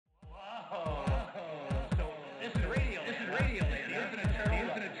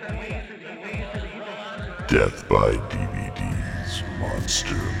Death by DVD's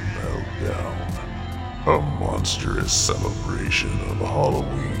Monster Meltdown. A monstrous celebration of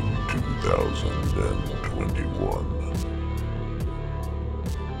Halloween 2021.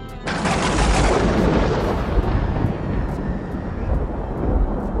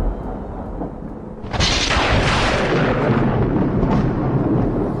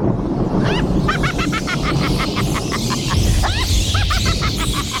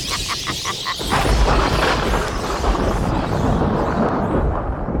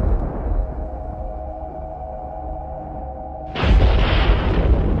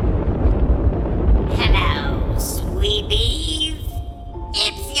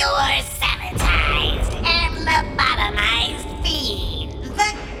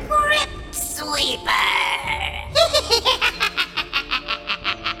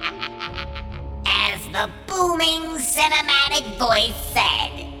 The booming cinematic voice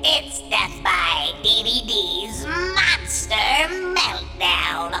said, it's Death by DVD's Monster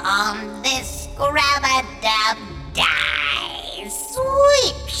Meltdown on this Grab-a-Dub-Die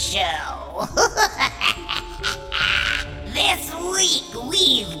Sweep Show. This week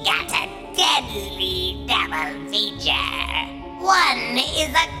we've got a deadly double feature. One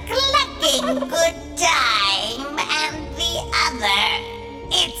is a clucking good time, and the other,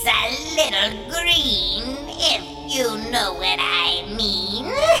 it's a little green, if you know what I mean.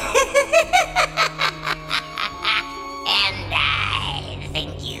 And I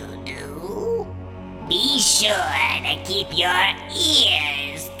think you do. Be sure to keep your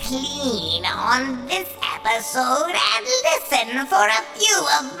ears clean on this episode and listen for a few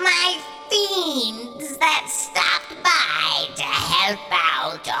of my fiends that stopped by to help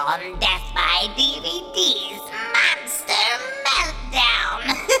out on Death by DVD's Monster Meltdown.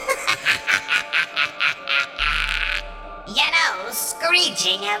 You know,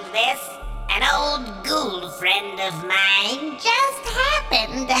 screeching of this, an old ghoul friend of mine just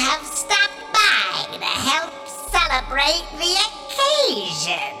happened to have stopped by to help celebrate the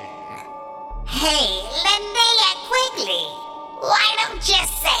occasion. Hey, Linnea Quigley, why don't you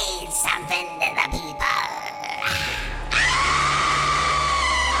say something to the people?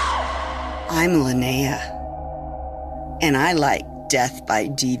 I'm Linnea, and I like Death by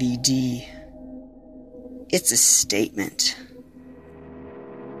DVD. It's a statement.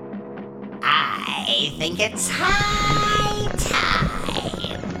 I think it's high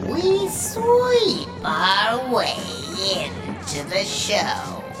time we sweep our way into the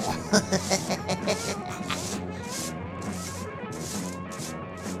show.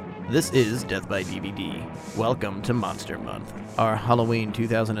 This is Death by DVD. Welcome to Monster Month, our Halloween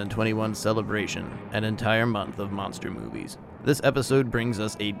 2021 celebration, an entire month of monster movies. This episode brings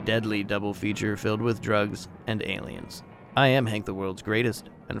us a deadly double feature filled with drugs and aliens. I am Hank the World's Greatest,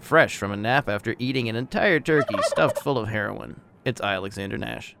 and fresh from a nap after eating an entire turkey stuffed full of heroin. It's I, Alexander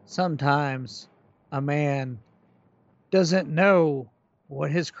Nash. Sometimes a man doesn't know what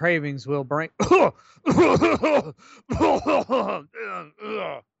his cravings will bring.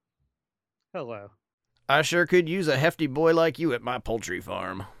 Hello. I sure could use a hefty boy like you at my poultry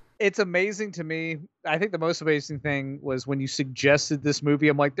farm. It's amazing to me. I think the most amazing thing was when you suggested this movie.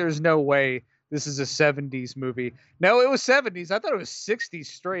 I'm like, there's no way this is a 70s movie. No, it was 70s. I thought it was 60s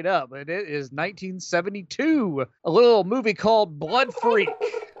straight up, but it is 1972. A little movie called Blood Freak.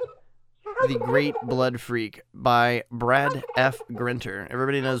 The Great Blood Freak by Brad F. Grinter.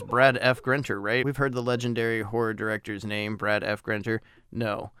 Everybody knows Brad F. Grinter, right? We've heard the legendary horror director's name, Brad F. Grinter.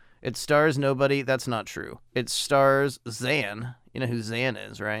 No. It stars nobody. That's not true. It stars Zan. You know who Zan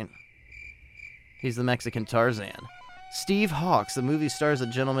is, right? He's the Mexican Tarzan. Steve Hawks. The movie stars a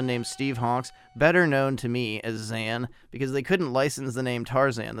gentleman named Steve Hawks, better known to me as Zan, because they couldn't license the name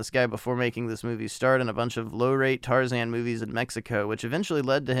Tarzan. This guy, before making this movie, starred in a bunch of low-rate Tarzan movies in Mexico, which eventually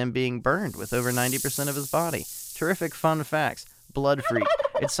led to him being burned with over 90% of his body. Terrific fun facts. Blood Freak.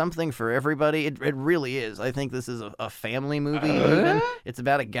 It's something for everybody. It really is. I think this is a family movie, even. It's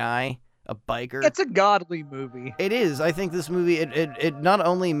about a guy, a biker. It's a godly movie. It is. I think this movie, it not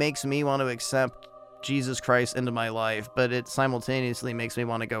only makes me want to accept Jesus Christ into my life, but it simultaneously makes me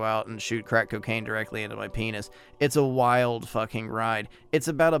want to go out and shoot crack cocaine directly into my penis. It's a wild fucking ride. It's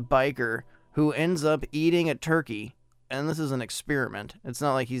about a biker who ends up eating a turkey, and this is an experiment. It's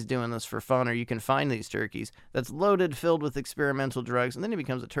not like he's doing this for fun, or you can find these turkeys that's loaded, filled with experimental drugs, and then he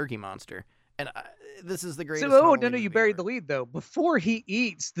becomes a turkey monster. And this is the greatest. So, no, you buried the lead, though. Before he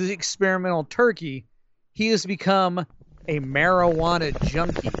eats the experimental turkey, he has become a marijuana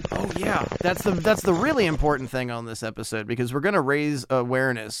junkie. Oh yeah, that's the really important thing on this episode, because we're going to raise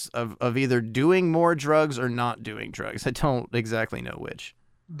awareness of either doing more drugs or not doing drugs. I don't exactly know which.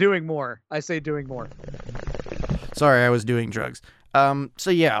 Doing more. I say doing more. Sorry, I was doing drugs. So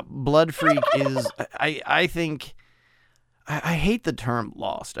yeah, Blood Freak is, I think, I hate the term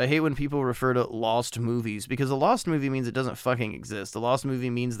lost. I hate when people refer to lost movies, because a lost movie means it doesn't fucking exist. A lost movie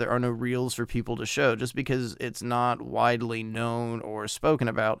means there are no reels for people to show. Just because it's not widely known or spoken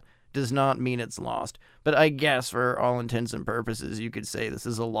about does not mean it's lost. But I guess for all intents and purposes, you could say this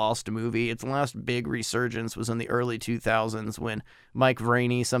is a lost movie. Its last big resurgence was in the early 2000s when Mike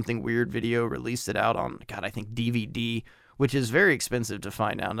Rainey, Something Weird Video, released it out on, God, I think DVD, which is very expensive to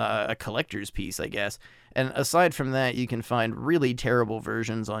find now, a collector's piece, I guess. And aside from that, you can find really terrible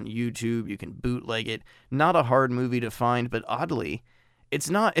versions on YouTube. You can bootleg it. Not a hard movie to find, but oddly, it's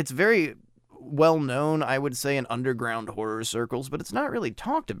very well known, I would say, in underground horror circles, but it's not really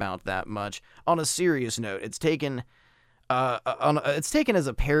talked about that much. On a serious note, it's taken as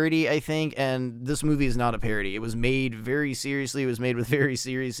a parody, I think, and this movie is not a parody. It was made very seriously. It was made with very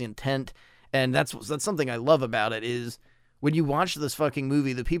serious intent, and that's something I love about it is when you watch this fucking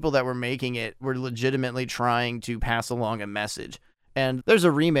movie, the people that were making it were legitimately trying to pass along a message. And there's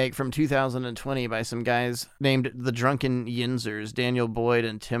a remake from 2020 by some guys named The Drunken Yinzers, Daniel Boyd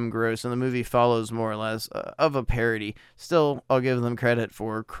and Tim Gross, and the movie follows more or less of a parody. Still, I'll give them credit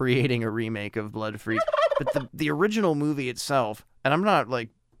for creating a remake of Blood Freak. But the original movie itself, and I'm not like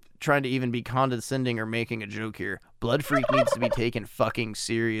trying to even be condescending or making a joke here, Blood Freak needs to be taken fucking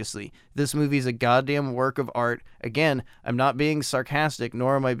seriously. This movie's a goddamn work of art. Again, I'm not being sarcastic,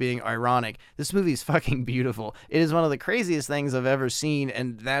 nor am I being ironic. This movie's fucking beautiful. It is one of the craziest things I've ever seen,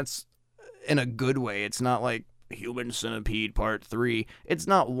 and that's in a good way. It's not like Human Centipede Part 3. It's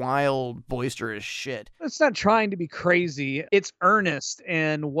not wild, boisterous shit. It's not trying to be crazy. It's earnest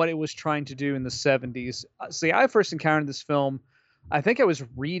in what it was trying to do in the 70s. See, I first encountered this film, I think I was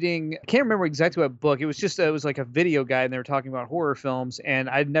reading, I can't remember exactly what book. It was like a video guide, and they were talking about horror films, and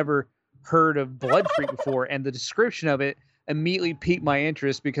I'd never heard of Blood Freak before, and the description of it immediately piqued my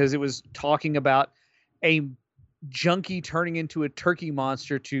interest because it was talking about a junkie turning into a turkey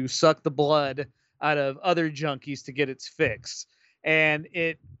monster to suck the blood out of other junkies to get its fix. And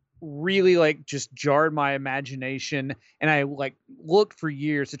it really like just jarred my imagination, and I like looked for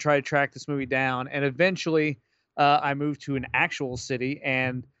years to try to track this movie down, and eventually I moved to an actual city,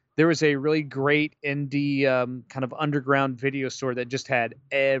 and there was a really great indie kind of underground video store that just had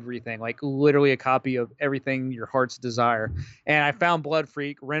everything, like literally a copy of everything your heart's desire. And I found Blood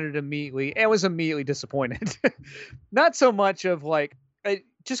Freak, rented it immediately, and was immediately disappointed. Not so much of like,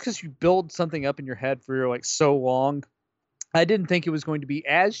 just because you build something up in your head for like so long, I didn't think it was going to be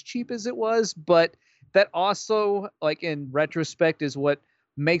as cheap as it was, but that also, like in retrospect, is what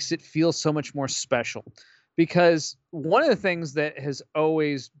makes it feel so much more special. Because one of the things that has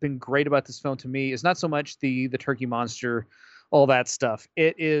always been great about this film to me is not so much the turkey monster, all that stuff.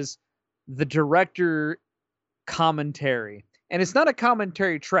 It is the director commentary. And it's not a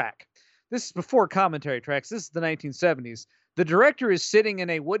commentary track. This is before commentary tracks. This is the 1970s. The director is sitting in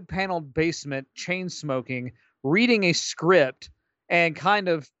a wood-paneled basement, chain smoking, reading a script, and kind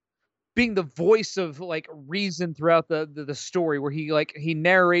of being the voice of like reason throughout the story, where he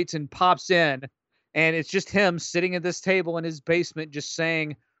narrates and pops in. And it's just him sitting at this table in his basement just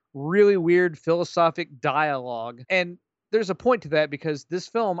saying really weird philosophic dialogue. And there's a point to that because this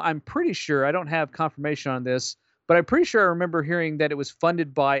film, I'm pretty sure, I don't have confirmation on this, but I'm pretty sure I remember hearing that it was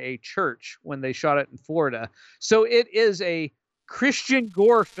funded by a church when they shot it in Florida. So it is a Christian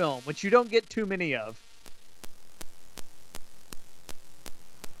gore film, which you don't get too many of.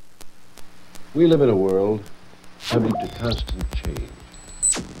 We live in a world subject to constant change.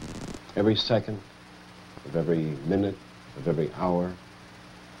 Every second, of every minute, of every hour,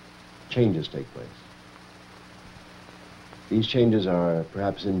 changes take place. These changes are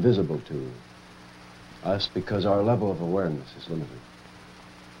perhaps invisible to us because our level of awareness is limited.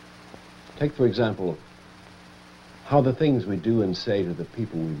 Take, for example, how the things we do and say to the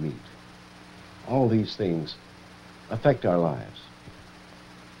people we meet. All these things affect our lives,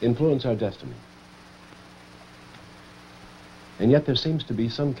 influence our destiny. And yet there seems to be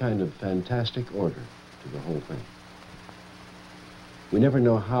some kind of fantastic order to the whole thing. We never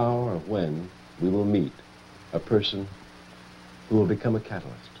know how or when we will meet a person who will become a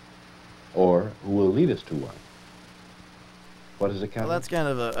catalyst, or who will lead us to one. What is a catalyst? Well, that's kind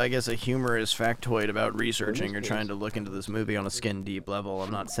of a humorous factoid about researching or trying to look into this movie on a skin-deep level.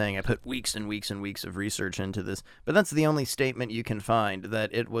 I'm not saying I put weeks and weeks and weeks of research into this, but that's the only statement you can find, that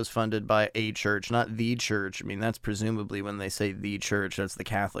it was funded by a church, not the church. I mean, that's presumably when they say the church, that's the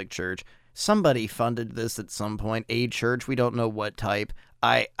Catholic Church. Somebody funded this at some point, a church, we don't know what type.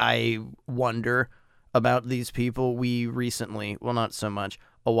 I wonder about these people. We recently, well, not so much,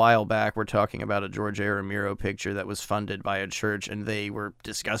 a while back were talking about a George A. Romero picture that was funded by a church, and they were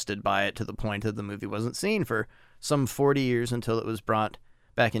disgusted by it to the point that the movie wasn't seen for some 40 years until it was brought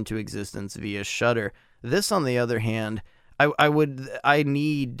back into existence via Shudder. This, on the other hand, I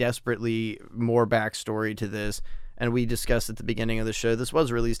need desperately more backstory to this, and we discussed at the beginning of the show, this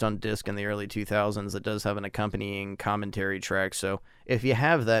was released on disc in the early 2000s. It does have an accompanying commentary track, so if you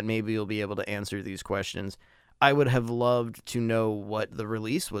have that, maybe you'll be able to answer these questions. I would have loved to know what the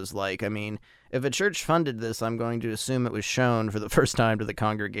release was like. I mean, if a church funded this, I'm going to assume it was shown for the first time to the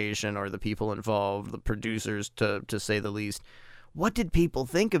congregation or the people involved, the producers, to say the least. What did people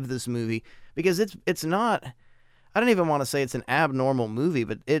think of this movie? Because it's not... I don't even want to say it's an abnormal movie,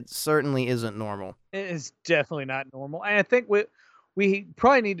 but it certainly isn't normal. It is definitely not normal. And I think we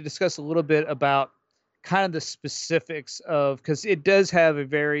probably need to discuss a little bit about kind of the specifics of, because it does have a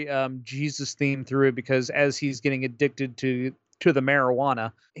very Jesus theme through it, because as he's getting addicted to the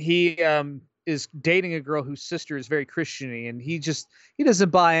marijuana, he is dating a girl whose sister is very Christian-y, and he doesn't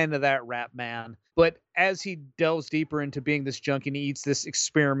buy into that rap, man. But as he delves deeper into being this junkie, and he eats this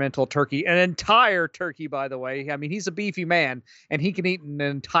experimental turkey, an entire turkey, by the way. I mean, he's a beefy man, and he can eat an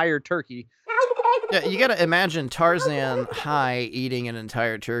entire turkey. Yeah, you gotta imagine Tarzan high eating an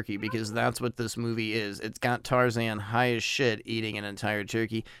entire turkey, because that's what this movie is. It's got Tarzan high as shit eating an entire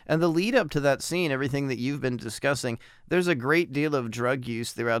turkey. And the lead up to that scene, everything that you've been discussing, there's a great deal of drug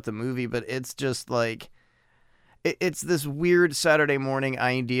use throughout the movie, but it's just like... It's this weird Saturday morning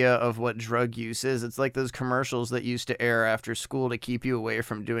idea of what drug use is. It's like those commercials that used to air after school to keep you away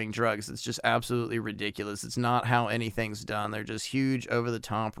from doing drugs. It's just absolutely ridiculous. It's not how anything's done. They're just huge,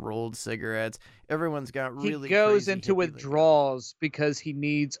 over-the-top rolled cigarettes. Everyone's got really He goes crazy into withdrawals because he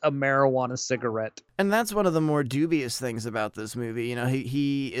needs a marijuana cigarette. And that's one of the more dubious things about this movie. You know,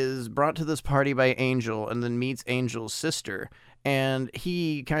 he is brought to this party by Angel and then meets Angel's sister. And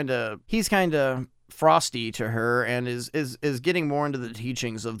he's kind of frosty to her and is getting more into the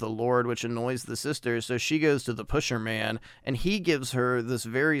teachings of the Lord, which annoys the sister. So she goes to the pusher man, and he gives her this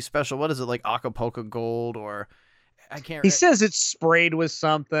very special, what is it, like Acapulco Gold, or He says it's sprayed with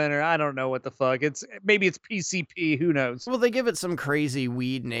something, or I don't know what the fuck. Maybe it's PCP, who knows? Well, they give it some crazy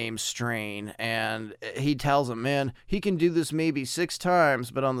weed name strain, and he tells him, man, he can do this maybe 6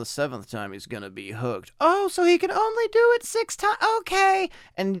 times, but on the 7th time he's gonna be hooked. Oh, so he can only do it 6 times? Okay.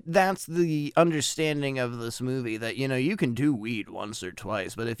 And that's the understanding of this movie, that, you know, you can do weed once or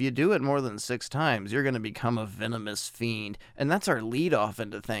twice, but if you do it more than 6 times, you're gonna become a venomous fiend. And that's our lead off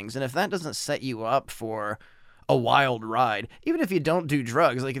into things. And if that doesn't set you up for a wild ride, even if you don't do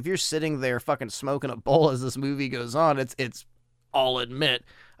drugs, like if you're sitting there fucking smoking a bowl as this movie goes on, it's I'll admit,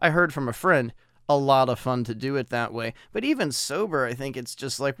 I heard from a friend, a lot of fun to do it that way. But even sober, I think it's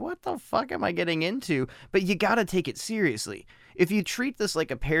just like, what the fuck am I getting into? But you gotta take it seriously. If you treat this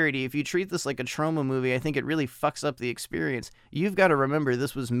like a parody, if you treat this like a trauma movie, I think it really fucks up the experience. You've got to remember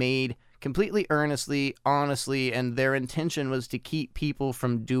this was made completely earnestly, honestly, and their intention was to keep people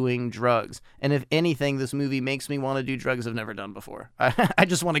from doing drugs. And if anything, this movie makes me want to do drugs I've never done before. I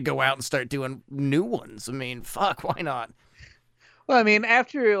just want to go out and start doing new ones. I mean, fuck, why not? Well, I mean,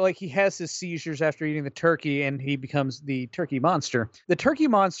 after, like, he has his seizures after eating the turkey and he becomes the turkey monster. The turkey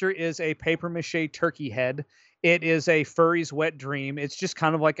monster is a paper mache turkey head. It is a furry's wet dream. It's just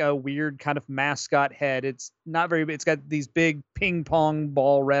kind of like a weird kind of mascot head. It's not very big. It's got these big ping pong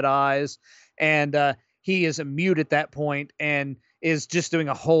ball red eyes. And he is a mute at that point and is just doing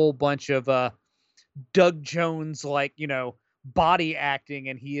a whole bunch of Doug Jones, like, you know, body acting,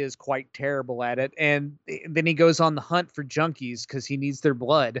 and he is quite terrible at it. And then he goes on the hunt for junkies because he needs their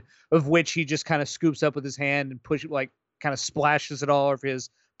blood, of which he just kind of scoops up with his hand and kind of splashes it all over his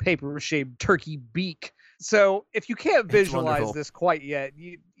paper mache turkey beak. So if you can't visualize this quite yet,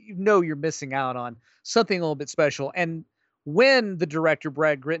 you know you're missing out on something a little bit special. And when the director,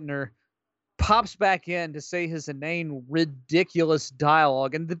 Brad Grittner, pops back in to say his inane, ridiculous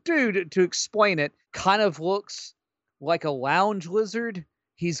dialogue, and the dude, to explain it, kind of looks like a lounge lizard.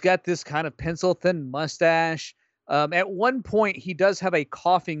 He's got this kind of pencil-thin mustache. At one point, he does have a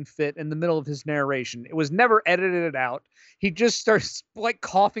coughing fit in the middle of his narration. It was never edited out. He just starts like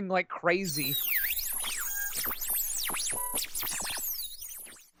coughing like crazy.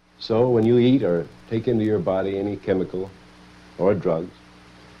 So when you eat or take into your body any chemical or drugs,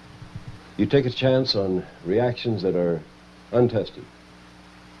 you take a chance on reactions that are untested,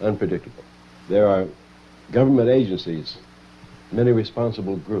 unpredictable. There are government agencies, many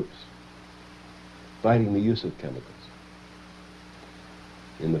responsible groups, fighting the use of chemicals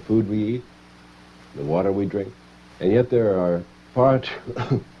in the food we eat, the water we drink. And yet there are far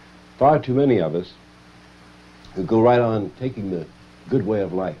too many of us who go right on taking the good way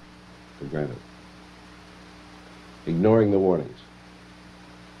of life for granted, ignoring the warnings.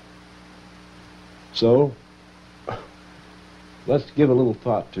 So, let's give a little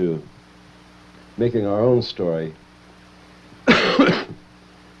thought to making our own story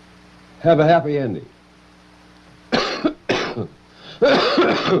have a happy ending.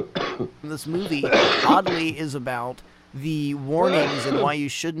 This movie, oddly, is about the warnings and why you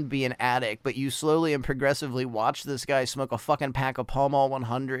shouldn't be an addict, but you slowly and progressively watch this guy smoke a fucking pack of Pall Mall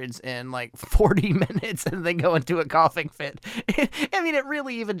 100s in like 40 minutes and then go into a coughing fit. I mean, it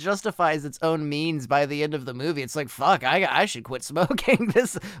really even justifies its own means by the end of the movie. It's like, fuck, I should quit smoking.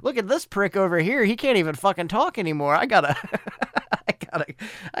 Look at this prick over here. He can't even fucking talk anymore. I gotta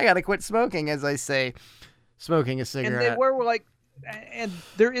quit smoking, as I say, smoking a cigarette. And we're like, and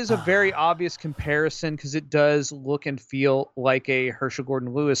there is a very obvious comparison because it does look and feel like a Herschel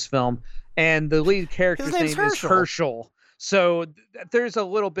Gordon Lewis film, and the lead character's name is Herschel. So there's a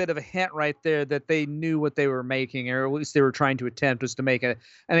little bit of a hint right there that they knew what they were making, or at least they were trying to attempt, was to make an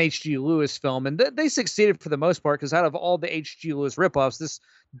H.G. Lewis film, and they succeeded for the most part, because out of all the H.G. Lewis ripoffs, this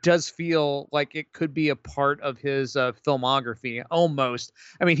does feel like it could be a part of his filmography, almost.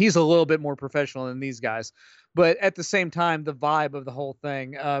 I mean, he's a little bit more professional than these guys. But at the same time, the vibe of the whole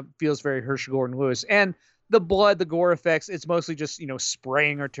thing feels very Herschel Gordon Lewis. And the blood, the gore effects, it's mostly just,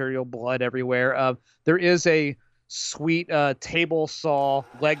 spraying arterial blood everywhere. There is a sweet table saw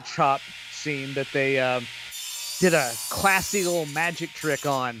leg chop scene that they did a classy little magic trick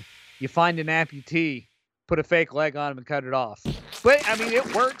on. You find an amputee, put a fake leg on him and cut it off. But, I mean,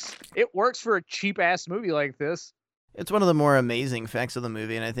 it works. It works for a cheap-ass movie like this. It's one of the more amazing facts of the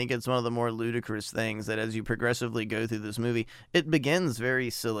movie, and I think it's one of the more ludicrous things that as you progressively go through this movie, it begins very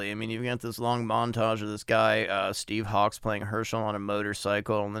silly. I mean, you've got this long montage of this guy, Steve Hawks, playing Herschel on a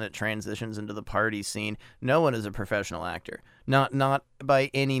motorcycle, and then it transitions into the party scene. No one is a professional actor. Not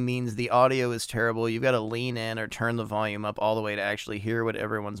by any means. The audio is terrible. You've got to lean in or turn the volume up all the way to actually hear what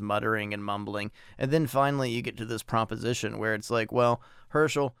everyone's muttering and mumbling. And then finally you get to this proposition where it's like, well,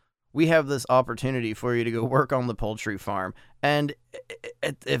 Herschel, we have this opportunity for you to go work on the poultry farm. And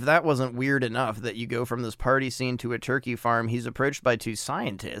if that wasn't weird enough that you go from this party scene to a turkey farm, he's approached by two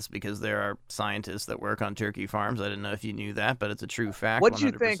scientists, because there are scientists that work on turkey farms. I didn't know if you knew that, but it's a true fact. What did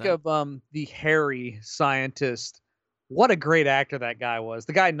you think of the hairy scientist? What a great actor that guy was.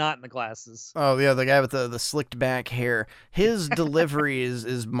 The guy not in the glasses. Oh, yeah, the guy with the slicked back hair. His delivery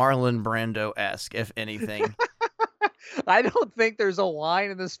is Marlon Brando-esque, if anything. I don't think there's a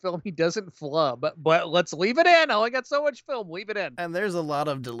line in this film he doesn't flub, but let's leave it in. I only got so much film. Leave it in. And there's a lot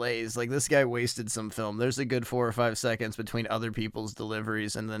of delays. Like, this guy wasted some film. There's a good 4 or 5 seconds between other people's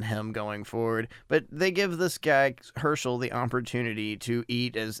deliveries and then him going forward. But they give this guy, Herschel, the opportunity to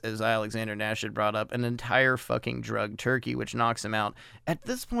eat, as Alexander Nash had brought up, an entire fucking drug turkey, which knocks him out. At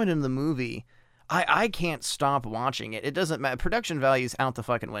this point in the movie, I can't stop watching it. It doesn't matter. Production value's out the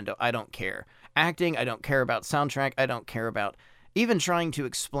fucking window. I don't care. Acting, I don't care about. Soundtrack, I don't care about. Even trying to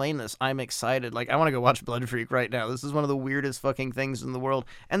explain this, I'm excited. Like, I want to go watch Blood Freak right now. This is one of the weirdest fucking things in the world.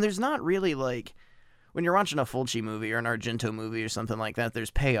 And there's not really, like, when you're watching a Fulci movie or an Argento movie or something like that,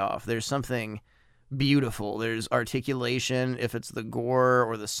 there's payoff. There's something beautiful. There's articulation, if it's the gore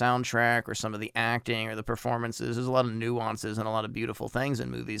or the soundtrack or some of the acting or the performances. There's a lot of nuances and a lot of beautiful things in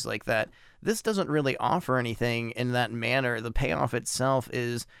movies like that. This doesn't really offer anything in that manner. The payoff itself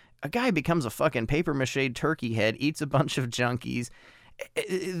is a guy becomes a fucking papier-mâché turkey head, eats a bunch of junkies.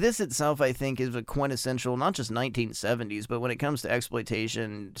 This itself, I think, is a quintessential, not just 1970s, but when it comes to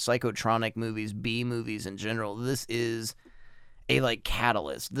exploitation, psychotronic movies, B movies in general, this is a, like,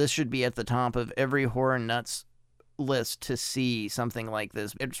 catalyst. This should be at the top of every horror nuts list to see something like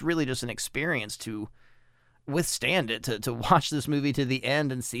this. It's really just an experience to withstand it, to watch this movie to the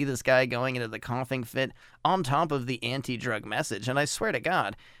end and see this guy going into the coughing fit on top of the anti-drug message. And I swear to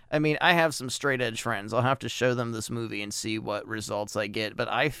God, I mean, I have some straight edge friends. I'll have to show them this movie and see what results I get. But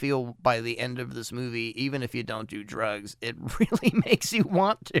I feel by the end of this movie, even if you don't do drugs, it really makes you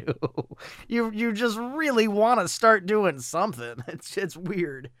want to. You just really want to start doing something. It's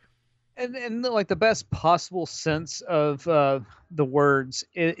weird. And like the best possible sense of the words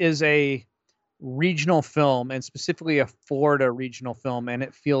is a regional film, and specifically a Florida regional film, and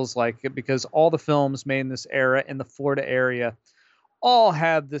it feels like it because all the films made in this era in the Florida area all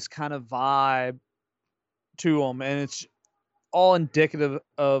have this kind of vibe to them, and it's all indicative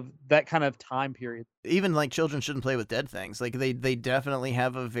of that kind of time period. Even like Children Shouldn't Play with Dead Things, like they definitely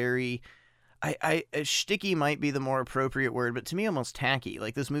have a very sticky might be the more appropriate word, but to me almost tacky.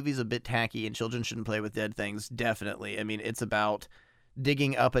 Like, this movie's a bit tacky, and Children Shouldn't Play with Dead Things, definitely. I mean, it's about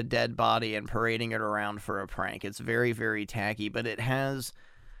digging up a dead body and parading it around for a prank. It's very, very tacky, but it has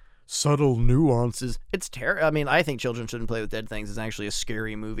subtle nuances. It's terrible. I mean, I think Children Shouldn't Play with Dead Things is actually a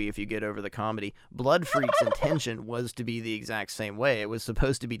scary movie if you get over the comedy. Blood Freak's intention was to be the exact same way. It was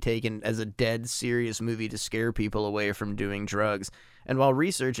supposed to be taken as a dead serious movie to scare people away from doing drugs. And while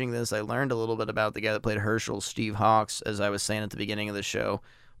researching this, I learned a little bit about the guy that played Herschel, Steve Hawks, as I was saying at the beginning of the show.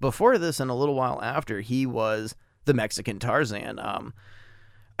 Before this and a little while after, he was the Mexican Tarzan.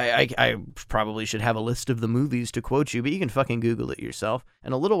 I probably should have a list of the movies to quote you, but you can fucking Google it yourself.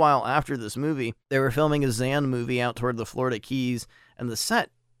 And a little while after this movie, they were filming a Zan movie out toward the Florida Keys, and the set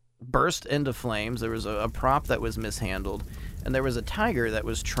burst into flames. There was a prop that was mishandled, and there was a tiger that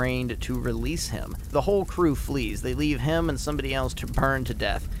was trained to release him. The whole crew flees. They leave him and somebody else to burn to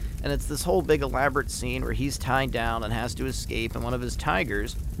death. And it's this whole big elaborate scene where he's tied down and has to escape, and one of his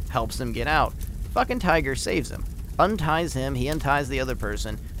tigers helps him get out. Fucking tiger saves him. Unties him, he unties the other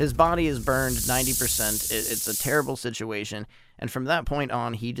person. His body is burned 90%. It's a terrible situation. And from that point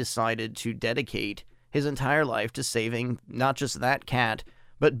on, he decided to dedicate his entire life to saving not just that cat,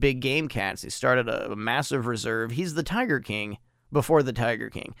 but big game cats. He started a massive reserve. He's the Tiger King before the Tiger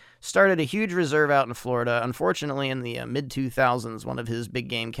King. Started a huge reserve out in Florida. Unfortunately, in the mid-2000s, one of his big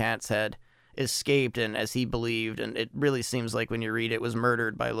game cats had escaped, and as he believed, and it really seems like when you read it, was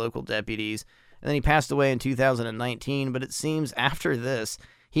murdered by local deputies. And then he passed away in 2019, but it seems after this,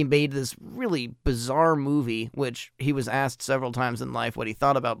 he made this really bizarre movie, which he was asked several times in life what he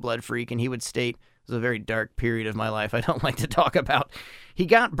thought about Blood Freak, and he would state, it was a very dark period of my life I don't like to talk about. He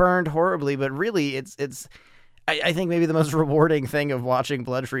got burned horribly, but really, I think maybe the most rewarding thing of watching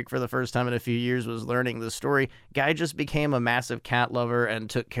Blood Freak for the first time in a few years was learning the story. Guy just became a massive cat lover and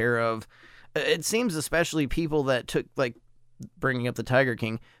took care of, it seems especially people that took, like, bringing up the Tiger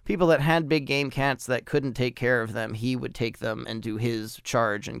King, people that had big game cats that couldn't take care of them, he would take them into his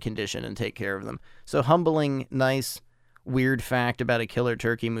charge and condition and take care of them. So humbling, nice, weird fact about a killer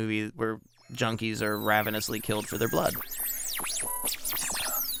turkey movie where junkies are ravenously killed for their blood.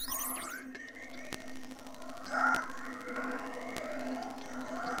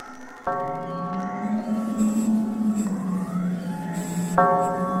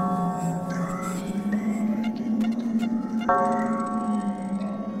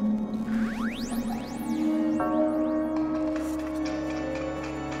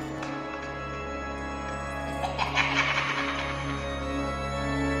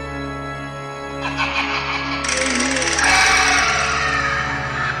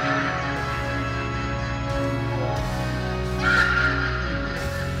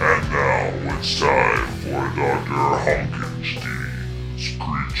 And now it's time for Dr. Honkenstein's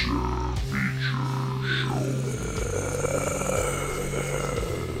Creature Feature Show.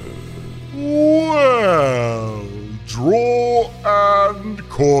 Well, draw and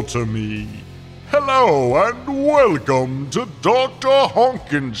quarter me. Hello and welcome to Dr.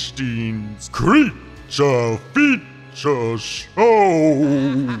 Honkenstein's Creature Feature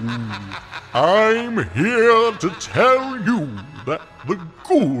Show. I'm here to tell you that the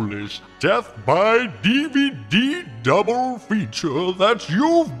ghoulish Death by DVD double feature that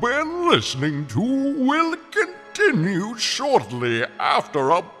you've been listening to will continue shortly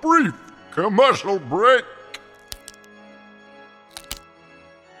after a brief commercial break.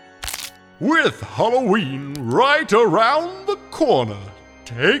 With Halloween right around the corner,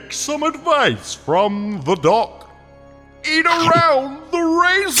 take some advice from the doc. Eat around the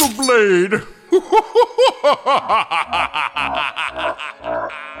razor blade.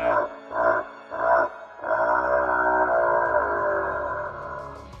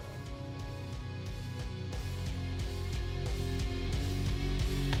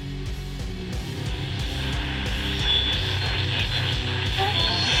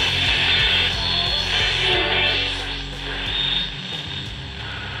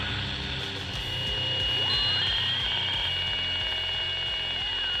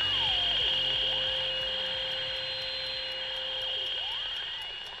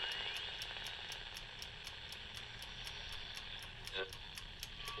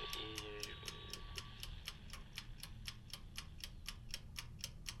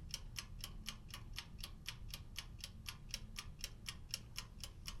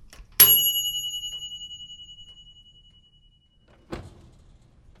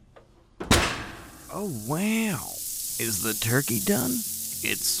 Oh, wow. Is the turkey done?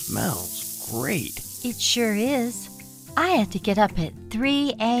 It smells great. It sure is. I had to get up at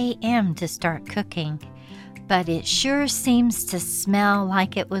 3 a.m. to start cooking, but it sure seems to smell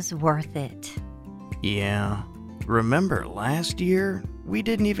like it was worth it. Yeah. Remember last year? We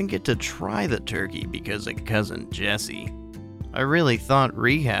didn't even get to try the turkey because of Cousin Jessie. I really thought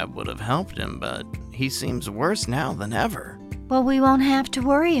rehab would have helped him, but he seems worse now than ever. Well, we won't have to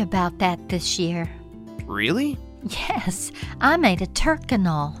worry about that this year. Really? Yes, I made a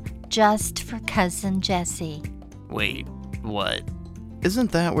turkanol just for Cousin Jessie. Wait, what?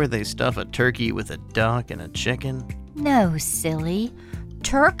 Isn't that where they stuff a turkey with a duck and a chicken? No, silly.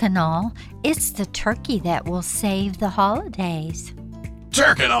 Turkanol, it's the turkey that will save the holidays.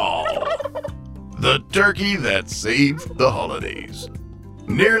 Turkanol! The turkey that saved the holidays.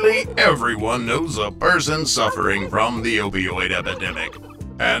 Nearly everyone knows a person suffering from the opioid epidemic.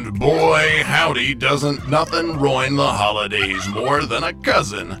 And boy, howdy, doesn't nothing ruin the holidays more than a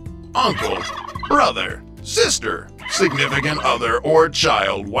cousin, uncle, brother, sister, significant other, or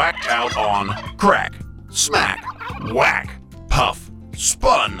child whacked out on crack, smack, whack, puff,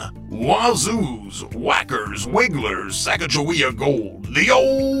 spun, wazoos, whackers, wigglers, Sacagawea gold, the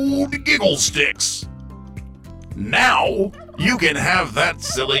old giggle sticks. Now, you can have that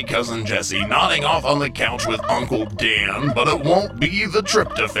silly cousin Jessie nodding off on the couch with Uncle Dan, but it won't be the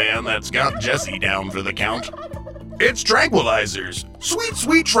tryptophan that's got Jessie down for the count. It's tranquilizers. Sweet,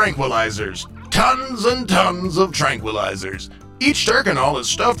 sweet tranquilizers. Tons and tons of tranquilizers. Each turkanol is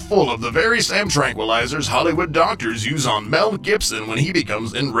stuffed full of the very same tranquilizers Hollywood doctors use on Mel Gibson when he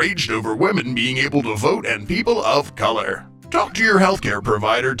becomes enraged over women being able to vote and people of color. Talk to your healthcare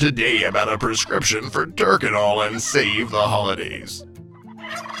provider today about a prescription for turkanol and save the holidays.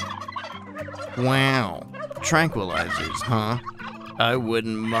 Wow, tranquilizers, huh? I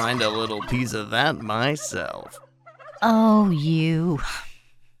wouldn't mind a little piece of that myself. Oh, you.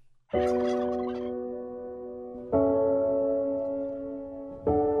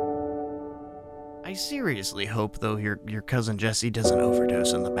 I seriously hope, though, your cousin Jessie doesn't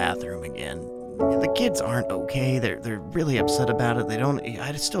overdose in the bathroom again. The kids aren't okay. They're really upset about it.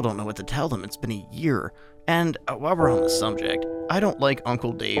 I still don't know what to tell them. It's been a year. And while we're on the subject, I don't like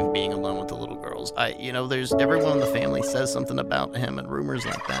Uncle Dave being alone with the little girls. There's everyone in the family says something about him and rumors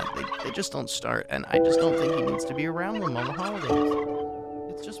like that. They just don't start. And I just don't think he needs to be around them on the holidays.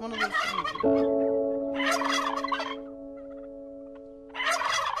 It's just one of those things.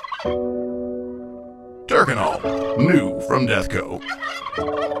 Turkanol, new from Deathco.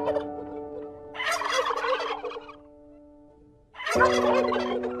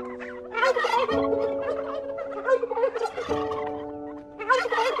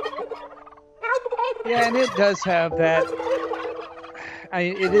 Yeah, and it does have that.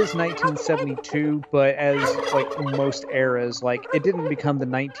 It is 1972, but as like most eras, like it didn't become the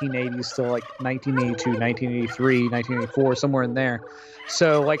 1980s till like 1982, 1983, 1984, somewhere in there.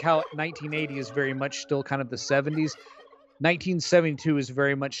 So like how 1980 is very much still kind of the 70s, 1972 is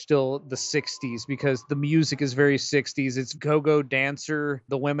very much still the 60s because the music is very 60s. It's go-go dancer.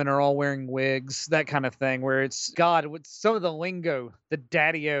 The women are all wearing wigs, that kind of thing, where it's, God, with some of the lingo, the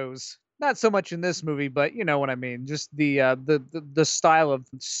daddy-os. Not so much in this movie, but you know what I mean. Just the style of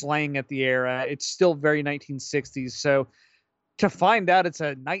slang at the era. It's still very 1960s. So to find out it's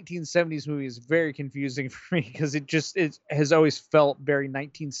a 1970s movie is very confusing for me because it has always felt very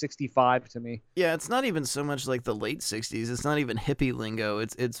 1965 to me. Yeah, it's not even so much like the late 60s. It's not even hippie lingo.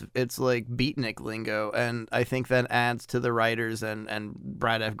 It's like beatnik lingo, and I think that adds to the writers and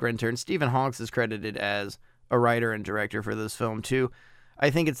Brad F. Grinter, and Stephen Hawks is credited as a writer and director for this film too. I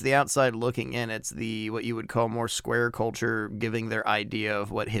think it's the outside looking in. It's the what you would call more square culture giving their idea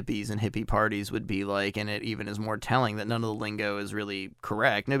of what hippies and hippie parties would be like, and it even is more telling that none of the lingo is really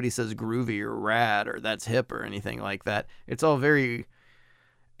correct. Nobody says groovy or rad or that's hip or anything like that. It's all very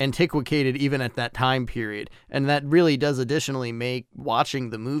antiquated even at that time period, and that really does additionally make watching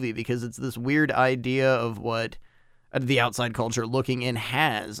the movie, because it's this weird idea of what the outside culture looking in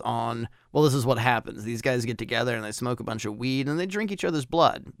has on, well, this is what happens. These guys get together and they smoke a bunch of weed and they drink each other's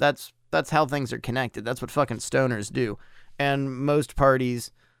blood. That's how things are connected. That's what fucking stoners do. And most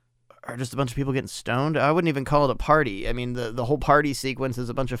parties are just a bunch of people getting stoned. I wouldn't even call it a party. I mean, the whole party sequence is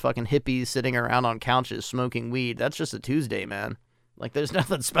a bunch of fucking hippies sitting around on couches smoking weed. That's just a Tuesday, man. Like, there's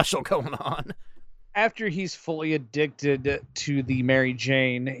nothing special going on. After he's fully addicted to the Mary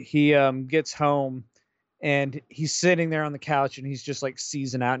Jane, he gets home. And he's sitting there on the couch and he's just like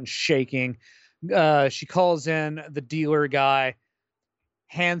seizing out and shaking. She calls in the dealer guy,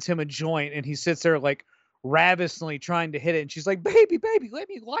 hands him a joint, and he sits there like ravenously trying to hit it. And she's like, baby, let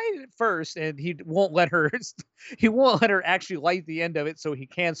me light it first. And he won't let her actually light the end of it so he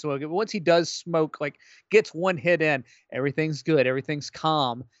can smoke it. But once he does smoke, like gets one hit in, everything's good. Everything's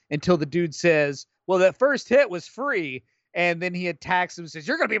calm until the dude says, well, that first hit was free. And then he attacks him and says,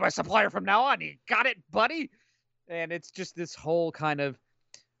 you're going to be my supplier from now on. You got it, buddy? And it's just this whole kind of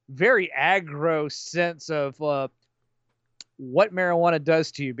very aggro sense of what marijuana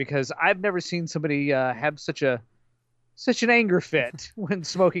does to you, because I've never seen somebody have such an anger fit when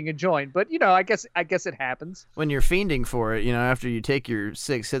smoking a joint. But I guess it happens. When you're fiending for it, after you take your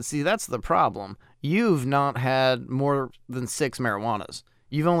 6 hits, see, that's the problem. You've not had more than 6 marijuanas.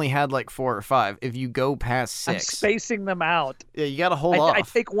 You've only had like 4 or 5. If you go past 6, I'm spacing them out. Yeah, you got to hold off. I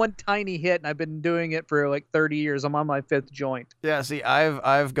take one tiny hit, and I've been doing it for like 30 years. I'm on my 5th joint. Yeah, see,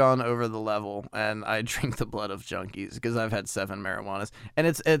 I've gone over the level, and I drink the blood of junkies because I've had 7 marijuanas, and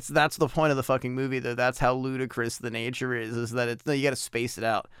that's the point of the fucking movie, though. That's how ludicrous the nature is that you got to space it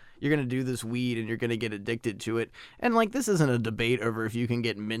out. You're going to do this weed and you're going to get addicted to it. And like, this isn't a debate over if you can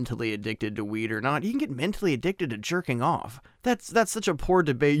get mentally addicted to weed or not. You can get mentally addicted to jerking off. That's such a poor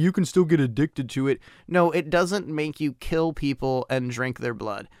debate. You can still get addicted to it. No, it doesn't make you kill people and drink their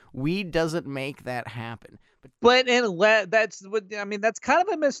blood. Weed doesn't make that happen. That's kind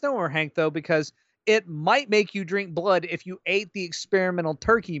of a misnomer, Hank, though, because it might make you drink blood if you ate the experimental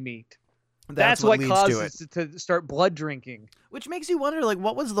turkey meat. That's what causes to start blood drinking. Which makes you wonder, like,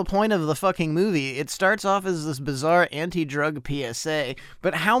 what was the point of the fucking movie? It starts off as this bizarre anti-drug PSA,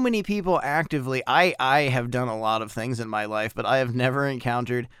 but how many people actively... I have done a lot of things in my life, but I have never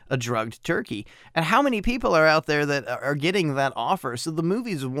encountered a drugged turkey. And how many people are out there that are getting that offer? So the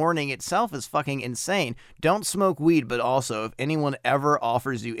movie's warning itself is fucking insane. Don't smoke weed, but also, if anyone ever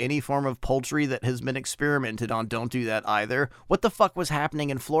offers you any form of poultry that has been experimented on, don't do that either. What the fuck was happening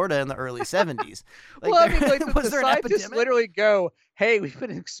in Florida in the early 70s? The scientists literally go, hey, we've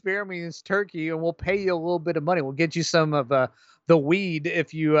been experimenting this turkey, and we'll pay you a little bit of money. We'll get you some of the weed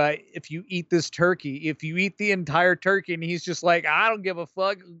if you eat this turkey. If you eat the entire turkey. And he's just like, I don't give a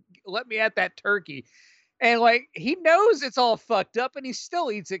fuck. Let me at that turkey. And like, he knows it's all fucked up, and he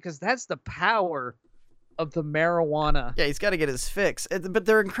still eats it because that's the power of the marijuana. Yeah, he's got to get his fix. But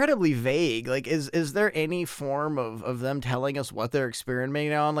they're incredibly vague. Like, is there any form of them telling us what they're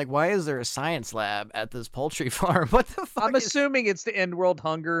experimenting on? Like, why is there a science lab at this poultry farm? What the fuck? I'm assuming it's to end world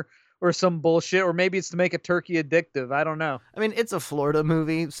hunger or some bullshit, or maybe it's to make a turkey addictive. I don't know. I mean, it's a Florida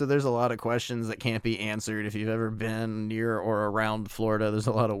movie, so there's a lot of questions that can't be answered. If you've ever been near or around Florida, there's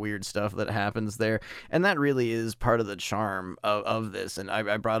a lot of weird stuff that happens there, and that really is part of the charm of this. And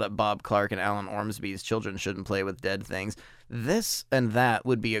I brought up Bob Clark and Alan Ormsby's Children Shouldn't Play with Dead Things. This and that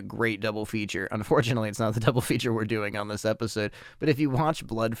would be a great double feature. Unfortunately, it's not the double feature we're doing on this episode, but if you watch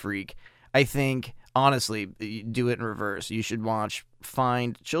Blood Freak, I think, honestly, do it in reverse. You should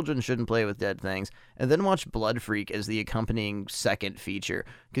find Children Shouldn't Play with Dead Things, and then watch Blood Freak as the accompanying second feature.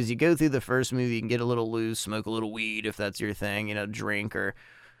 Because you go through the first movie, you can get a little loose, smoke a little weed if that's your thing, drink or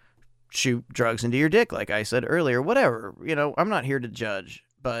shoot drugs into your dick, like I said earlier. Whatever, I'm not here to judge,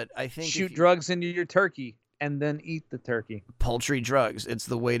 but I think... Shoot drugs into your turkey and then eat the turkey. Poultry drugs, it's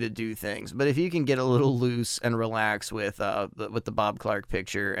the way to do things. But if you can get a little loose and relax with the Bob Clark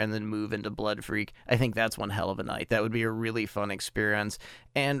picture and then move into Blood Freak, I think that's one hell of a night. That would be a really fun experience.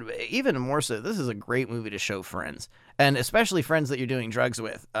 And even more so, this is a great movie to show friends. And especially friends that you're doing drugs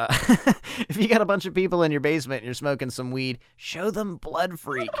with. If you got a bunch of people in your basement and you're smoking some weed, show them Blood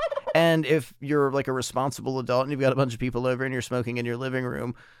Freak. And if you're like a responsible adult and you've got a bunch of people over and you're smoking in your living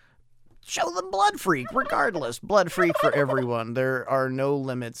room, show them Blood Freak, regardless. Blood Freak for everyone. There are no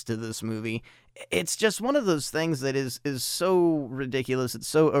limits to this movie. It's just one of those things that is so ridiculous. It's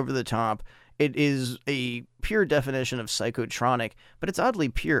so over the top. It is a pure definition of psychotronic, but it's oddly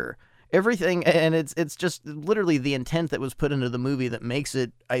pure. Everything, and it's just literally the intent that was put into the movie that makes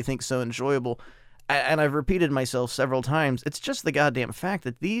it, I think, so enjoyable. And I've repeated myself several times. It's just the goddamn fact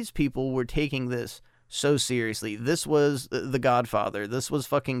that these people were taking this so seriously. This was The Godfather. This was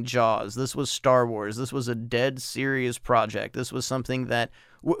fucking Jaws. This was Star Wars. This was a dead serious project. This was something that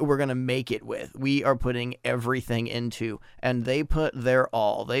we're going to make it with. We are putting everything into, and they put their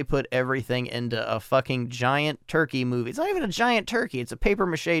all. They put everything into a fucking giant turkey movie. It's not even a giant turkey. It's a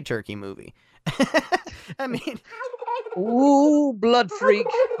papier-mâché turkey movie. I mean... Ooh, Blood Freak,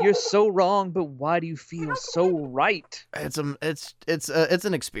 you're so wrong, but why do you feel so right? It's an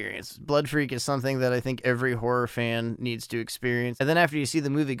experience. Blood Freak is something that I think every horror fan needs to experience. And then after you see the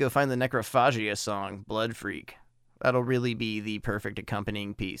movie, go find the Necrophagia song, Blood Freak. That'll really be the perfect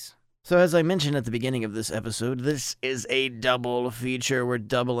accompanying piece. So as I mentioned at the beginning of this episode, this is a double feature. We're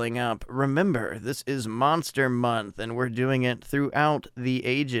doubling up. Remember, this is Monster Month, and we're doing it throughout the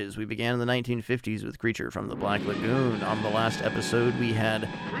ages. We began in the 1950s with Creature from the Black Lagoon. On the last episode, we had...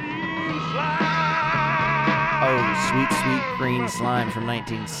 Oh, Sweet Sweet Green Slime from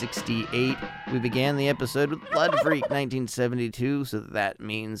 1968. We began the episode with Blood Freak 1972, so that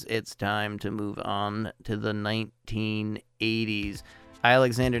means it's time to move on to the 1980s.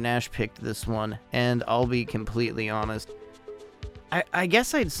 Alexander Nash picked this one, and I'll be completely honest, I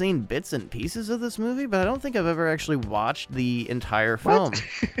guess I'd seen bits and pieces of this movie, but I don't think I've ever actually watched the entire film.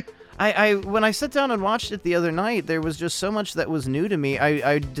 I when I sat down and watched it the other night, there was just so much that was new to me.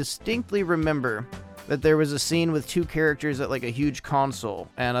 I distinctly remember that there was a scene with two characters at like a huge console,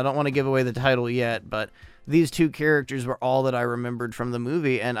 and I don't want to give away the title yet, but these two characters were all that I remembered from the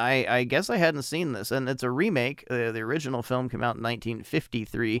movie, and I guess I hadn't seen this, and it's a remake. The original film came out in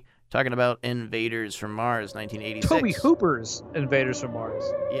 1953, talking about Invaders from Mars, 1986. Toby Hooper's Invaders from Mars.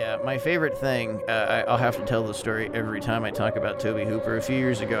 Yeah, my favorite thing, I'll have to tell the story every time I talk about Toby Hooper. A few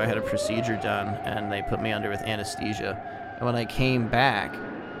years ago, I had a procedure done, and they put me under with anesthesia, and when I came back,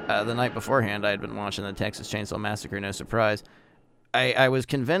 the night beforehand, I had been watching the Texas Chainsaw Massacre, no surprise. I was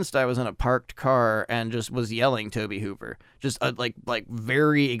convinced I was in a parked car and just was yelling Toby Hooper. Just like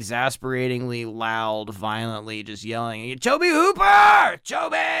very exasperatingly loud, violently just yelling, Toby Hooper!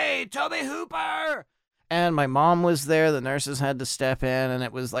 Toby Hooper! And my mom was there, the nurses had to step in, and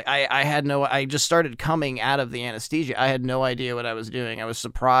it was like, I just started coming out of the anesthesia. I had no idea what I was doing. I was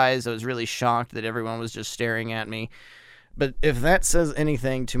surprised, I was really shocked that everyone was just staring at me. But if that says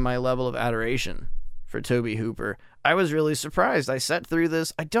anything to my level of adoration for Toby Hooper, I was really surprised. I sat through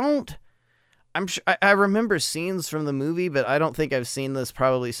this. I remember scenes from the movie, but I don't think I've seen this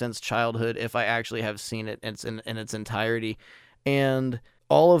probably since childhood, if I actually have seen it in its entirety. And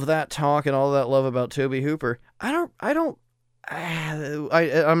all of that talk and all that love about Toby Hooper, we're not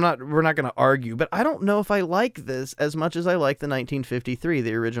going to argue, but I don't know if I like this as much as I like the 1953,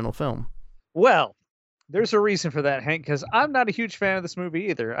 the original film. Well, there's a reason for that, Hank, because I'm not a huge fan of this movie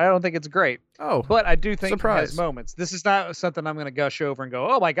either. I don't think it's great. Oh, but I do think surprise. It has moments. This is not something I'm going to gush over and go,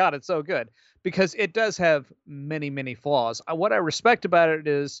 oh my God, it's so good. Because it does have many, many flaws. What I respect about it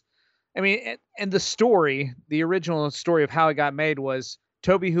is, and the story, the original story of how it got made was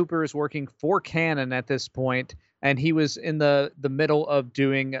Toby Hooper is working for Canon at this point, and he was in the middle of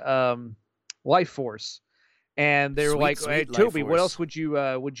doing Life Force. And they were like, hey, Toby, what else would you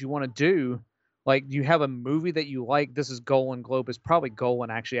want to do? Like, do you have a movie that you like? This is Golan Globus, probably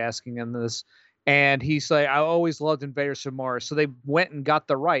Golan actually asking him this. And he's like, I always loved Invaders from Mars. So they went and got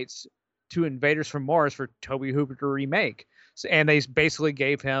the rights to Invaders from Mars for Toby Hooper to remake. And they basically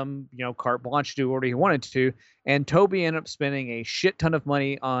gave him, carte blanche to do whatever he wanted to. And Toby ended up spending a shit ton of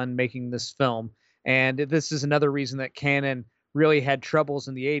money on making this film. And this is another reason that Canon really had troubles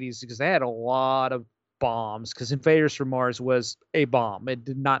in the 80s, because they had a lot of bombs, because Invaders from Mars was a bomb. It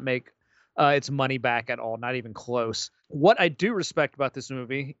did not make its money back at all, not even close. What I do respect about this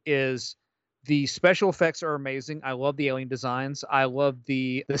movie is the special effects are amazing. I love the alien designs. I love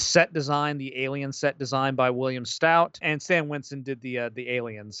the set design, the alien set design by William Stout, and Stan Winston did the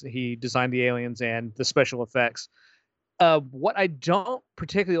aliens. He designed the aliens and the special effects. What I don't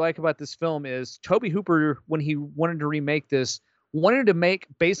particularly like about this film is Toby Hooper, when he wanted to remake this, wanted to make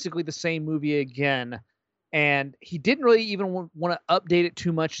basically the same movie again. And he didn't really even want to update it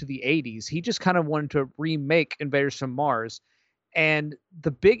too much to the 80s. He just kind of wanted to remake Invaders from Mars. And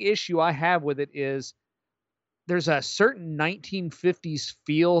the big issue I have with it is there's a certain 1950s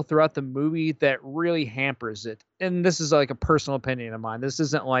feel throughout the movie that really hampers it. And this is like a personal opinion of mine. This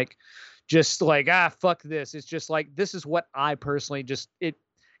isn't like just like, fuck this. It's just like, this is what I personally it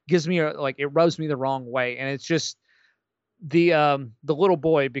gives me it rubs me the wrong way. And it's just, the little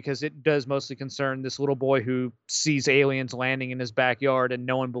boy, because it does mostly concern this little boy who sees aliens landing in his backyard and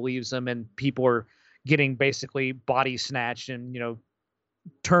no one believes him, and people are getting basically body snatched and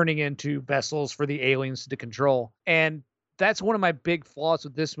turning into vessels for the aliens to control. And that's one of my big flaws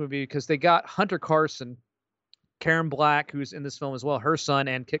with this movie, because they got Hunter Carson, Karen Black, who's in this film as well, her son,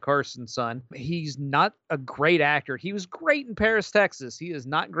 and Kit Carson's son. He's not a great actor. He was great in Paris, Texas. He is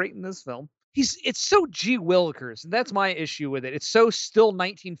not great in this film. It's so G. Willikers, and that's my issue with it. It's so still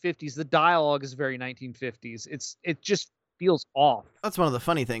 1950s. The dialogue is very 1950s. It just feels off. That's one of the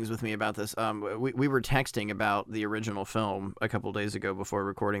funny things with me about this. We were texting about the original film a couple days ago before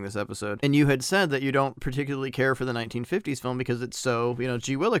recording this episode, and you had said that you don't particularly care for the 1950s film because it's so,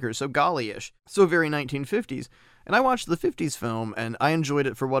 G. Willikers, so golly-ish, so very 1950s. And I watched the 50s film, and I enjoyed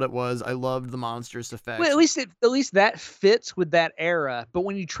it for what it was. I loved the monstrous effects. Well, at least that fits with that era. But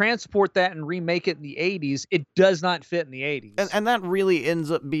when you transport that and remake it in the 80s, it does not fit in the 80s. And that really ends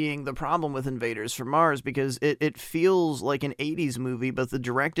up being the problem with Invaders from Mars, because it feels like an 80s movie, but the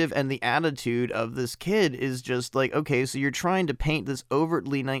directive and the attitude of this kid is just like, okay, so you're trying to paint this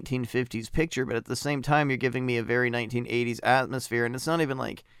overtly 1950s picture, but at the same time, you're giving me a very 1980s atmosphere, and it's not even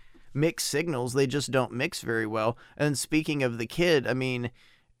like mixed signals. They just don't mix very well. And speaking of the kid,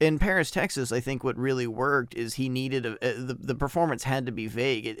 in Paris, Texas, I think what really worked is he needed the performance had to be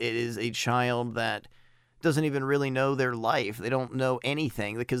vague. It is a child that doesn't even really know their life. They don't know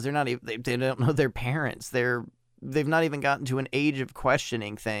anything because they're not even, they don't know their parents. They've not even gotten to an age of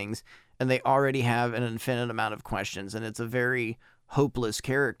questioning things, and they already have an infinite amount of questions, and it's a very hopeless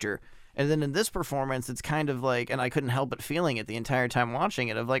character. And then in this performance, it's kind of like, and I couldn't help but feeling it the entire time watching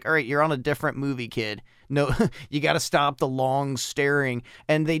it, of like, all right, you're on a different movie, kid. No, you got to stop the long staring.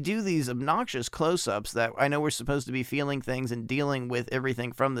 And they do these obnoxious close-ups that I know we're supposed to be feeling things and dealing with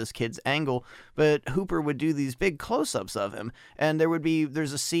everything from this kid's angle, but Hooper would do these big close-ups of him. And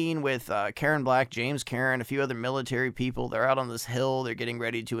there's a scene with Karen Black, James Karen, a few other military people. They're out on this hill. They're getting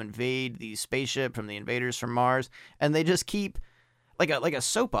ready to invade the spaceship from the invaders from Mars. And they just keep, like a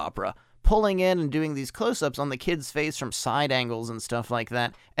soap opera, pulling in and doing these close-ups on the kid's face from side angles and stuff like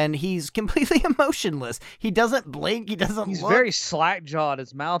that, and he's completely emotionless. He doesn't blink. He doesn't He's look. very slack-jawed.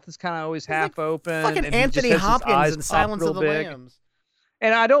 His mouth is kind of always half open. Fucking and Anthony he just has his Hopkins eyes in popped Silence real of the big. Lambs.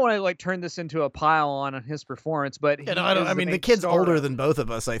 And I don't want to turn this into a pile on his performance, but The kid's older than both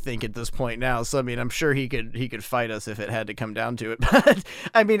of us, I think, at this point now. So I mean, I'm sure he could fight us if it had to come down to it. But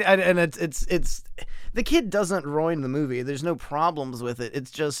I mean, and it's the kid doesn't ruin the movie. There's no problems with it.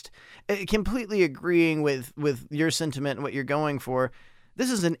 It's just completely agreeing with your sentiment and what you're going for. This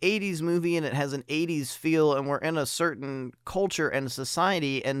is an 80s movie, and it has an 80s feel, and we're in a certain culture and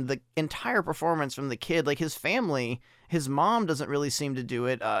society, and the entire performance from the kid, like his family, his mom doesn't really seem to do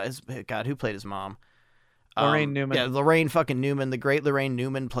it. God, who played his mom? Lorraine Newman. Yeah, Lorraine fucking Newman. The great Lorraine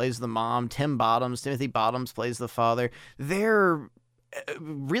Newman plays the mom. Timothy Bottoms plays the father. They're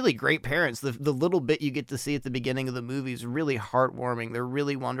really great parents. The little bit you get to see at the beginning of the movie is really heartwarming. They're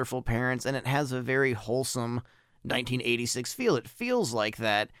really wonderful parents, and it has a very wholesome 1986 feel. It feels like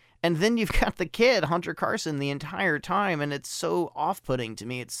that. And then you've got the kid, Hunter Carson, the entire time, and it's so off-putting to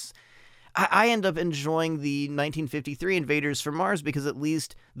me. I end up enjoying the 1953 Invaders from Mars because at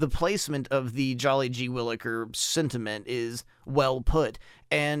least the placement of the Jolly G. Williker sentiment is well put.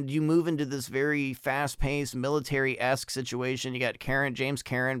 And you move into this very fast-paced, military-esque situation. You got James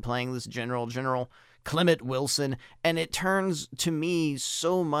Karen playing this General Clement Wilson, and it turns, to me,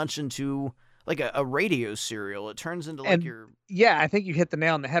 so much into like a radio serial. It turns into like Yeah, I think you hit the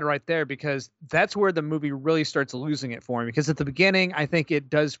nail on the head right there, because that's where the movie really starts losing it for me. Because at the beginning, I think it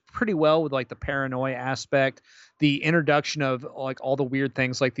does pretty well with like the paranoia aspect, the introduction of like all the weird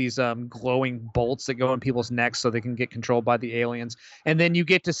things like these glowing bolts that go in people's necks so they can get controlled by the aliens. And then you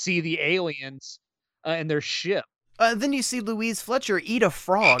get to see the aliens and their ship. Then you see Louise Fletcher eat a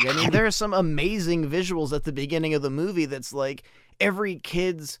frog. I mean, there are some amazing visuals at the beginning of the movie that's like every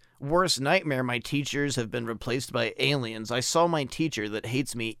kid's worst nightmare. My teachers have been replaced by aliens. I saw my teacher that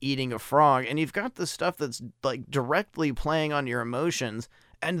hates me eating a frog. And you've got this stuff that's like directly playing on your emotions.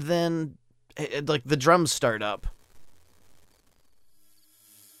 And then like the drums start up.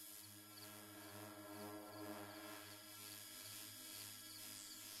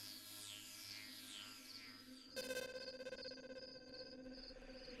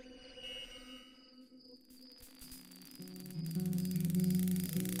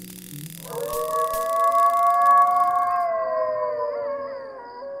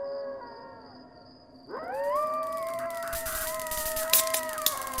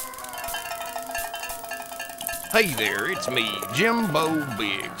 Hey there, it's me, Jimbo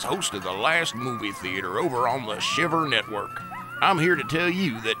Biggs, host of the Last Movie Theater over on the Shiver Network. I'm here to tell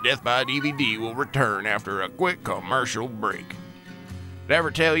you that Death by DVD will return after a quick commercial break. Did I ever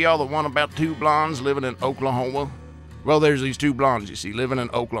tell y'all the one about two blondes living in Oklahoma? Well, there's these two blondes, you see, living in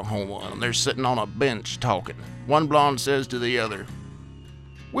Oklahoma, and they're sitting on a bench talking. One blonde says to the other,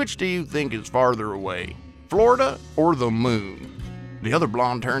 "Which do you think is farther away, Florida or the moon?" The other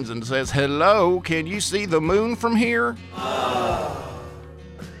blonde turns and says, "Hello, can you see the moon from here?"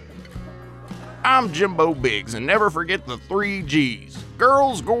 I'm Jimbo Biggs, and never forget the 3 G's.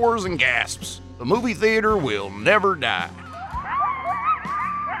 Girls, gores, and gasps. The movie theater will never die.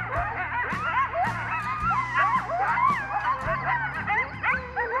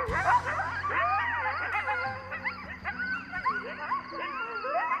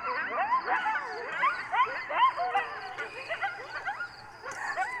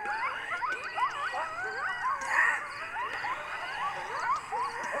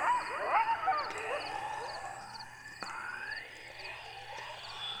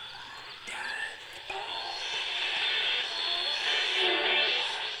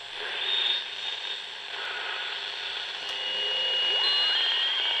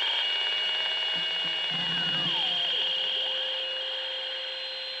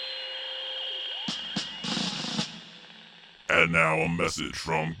 And now a message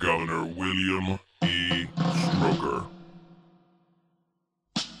from Governor William E. Stroker.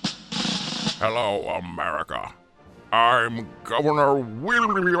 Hello, America. I'm Governor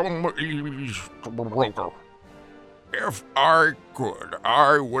William E. Stroker. If I could,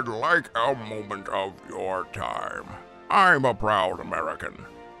 I would like a moment of your time. I'm a proud American.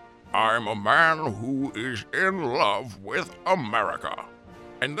 I'm a man who is in love with America.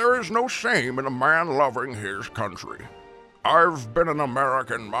 And there is no shame in a man loving his country. I've been an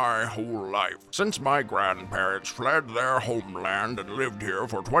American my whole life, since my grandparents fled their homeland and lived here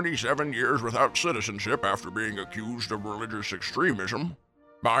for 27 years without citizenship after being accused of religious extremism.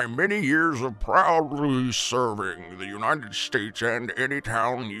 My many years of proudly serving the United States and any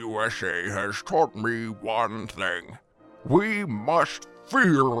town USA has taught me one thing. We must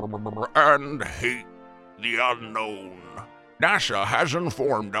fear and hate the unknown. NASA has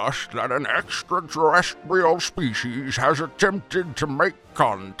informed us that an extraterrestrial species has attempted to make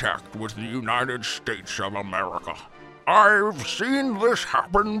contact with the United States of America. I've seen this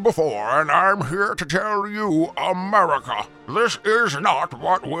happen before, and I'm here to tell you, America, this is not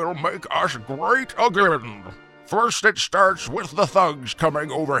what will make us great again. First it starts with the thugs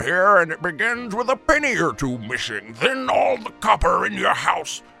coming over here, and it begins with a penny or two missing, then all the copper in your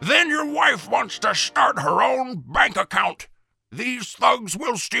house, then your wife wants to start her own bank account. These thugs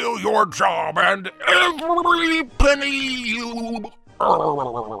will steal your job and every penny you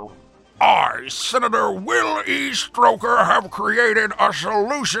earn. I, Senator Will E. Stroker, have created a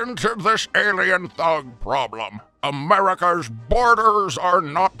solution to this alien thug problem. America's borders are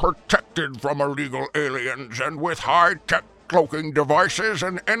not protected from illegal aliens, and with high-tech cloaking devices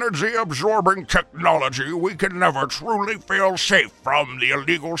and energy-absorbing technology, we can never truly feel safe from the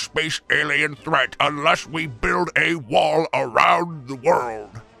illegal space alien threat unless we build a wall around the world.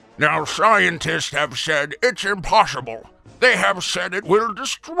 Now, scientists have said it's impossible. They have said it will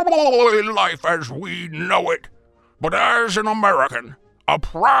destroy life as we know it. But as an American, a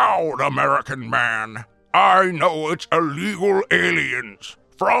proud American man, I know it's illegal aliens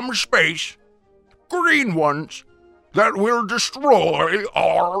from space, green ones, that will destroy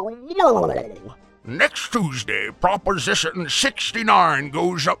our world. Next Tuesday, Proposition 69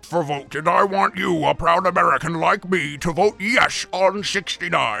 goes up for vote, and I want you, a proud American like me, to vote yes on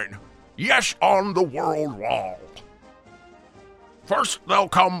 69. Yes on the world wall. First they'll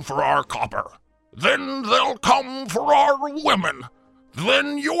come for our copper. Then they'll come for our women.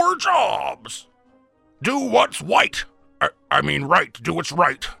 Then your jobs. Do what's right. Right. Do what's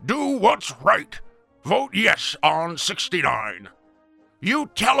right. Do what's right. Vote yes on 69. You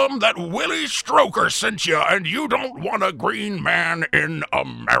tell them that Willie Stroker sent you and you don't want a green man in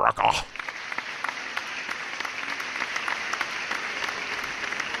America.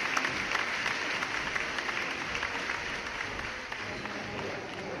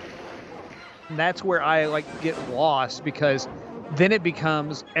 And that's where I get lost, because then it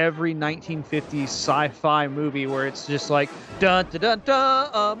becomes every 1950s sci-fi movie where it's just like dun dun dun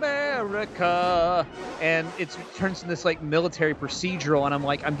dun America, and it turns into this military procedural, and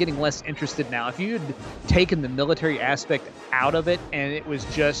I'm getting less interested now. If you'd taken the military aspect out of it and it was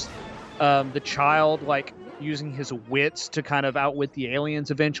just the child using his wits to kind of outwit the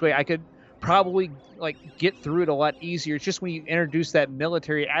aliens eventually, I could probably get through it a lot easier. It's just when you introduce that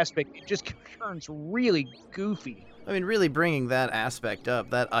military aspect, it just turns really goofy. I mean, really bringing that aspect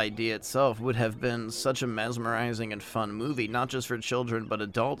up, that idea itself, would have been such a mesmerizing and fun movie, not just for children, but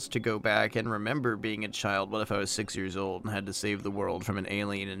adults to go back and remember being a child. What if I was 6 years old and had to save the world from an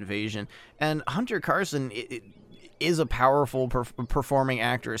alien invasion? And Hunter Carson is a powerful performing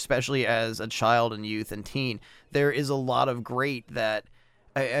actor, especially as a child and youth and teen. There is a lot of great that...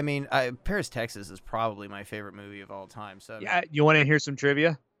 Paris, Texas is probably my favorite movie of all time. So yeah, you want to hear some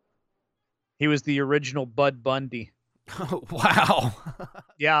trivia? He was the original Bud Bundy. Oh, wow.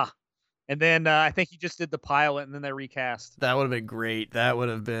 Yeah. And then I think he just did the pilot, and then they recast. That would have been great. That would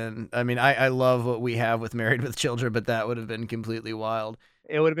have been... I love what we have with Married with Children, but that would have been completely wild.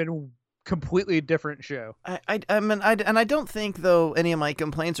 It would have been completely different show. I don't think, though, any of my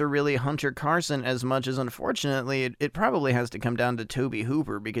complaints are really Hunter Carson as much as, unfortunately, it probably has to come down to Tobe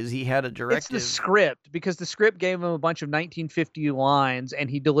Hooper, because he had a directive. It's the script, because the script gave him a bunch of 1950 lines and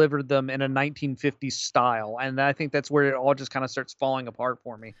he delivered them in a 1950s style, and I think that's where it all just kind of starts falling apart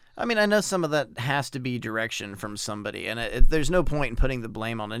for me. I know some of that has to be direction from somebody, and there's no point in putting the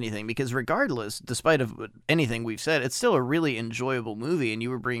blame on anything, because regardless, despite of anything we've said, it's still a really enjoyable movie. And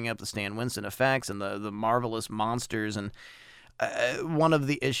you were bringing up the Stan Winston effects and the marvelous monsters, and one of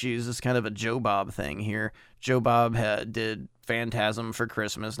the issues is kind of a Joe Bob thing here. Joe Bob did Phantasm for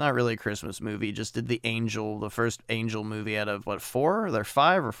Christmas, not really a Christmas movie, just did the first Angel movie out of, 4? There are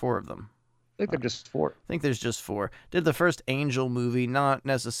 5 or 4 of them? I think they're just 4. I think there's just 4. Did the first Angel movie, not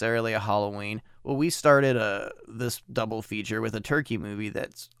necessarily a Halloween. Well, we started this double feature with a turkey movie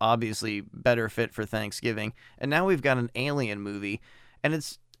that's obviously better fit for Thanksgiving, and now we've got an Alien movie, and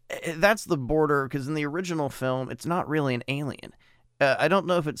that's the border, because in the original film, it's not really an alien. I don't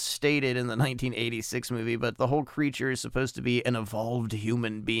know if it's stated in the 1986 movie, but the whole creature is supposed to be an evolved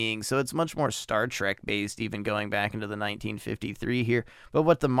human being, so it's much more Star Trek based, even going back into the 1953 here. But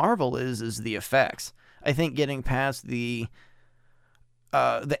what the marvel is the effects. I think getting past the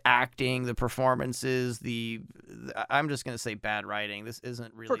acting, the performances, I'm just gonna say bad writing. This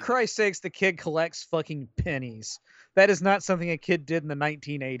isn't really. For Christ's sakes, the kid collects fucking pennies. That is not something a kid did in the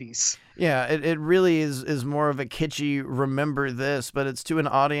 1980s. Yeah, it really is more of a kitschy remember this, but it's to an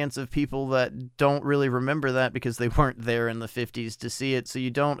audience of people that don't really remember that because they weren't there in the 50s to see it, so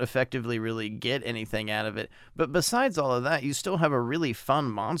you don't effectively really get anything out of it. But besides all of that, you still have a really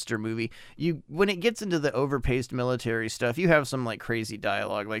fun monster movie. When it gets into the overpaced military stuff, you have some like crazy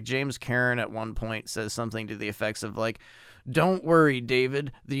dialogue. Like James Cairn at one point says something to the effects of like, "Don't worry,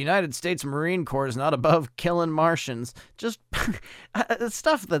 David. The United States Marine Corps is not above killing Martians." Just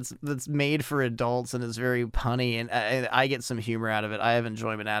stuff that's made for adults and is very punny, and I get some humor out of it. I have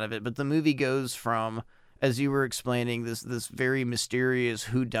enjoyment out of it. But the movie goes from, as you were explaining, this very mysterious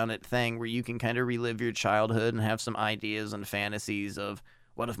whodunit thing where you can kind of relive your childhood and have some ideas and fantasies of,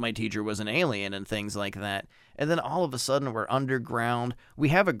 what if my teacher was an alien and things like that? And then all of a sudden we're underground. We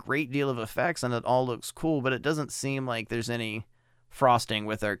have a great deal of effects and it all looks cool, but it doesn't seem like there's any frosting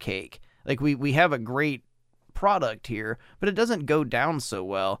with our cake. Like we have a great product here, but it doesn't go down so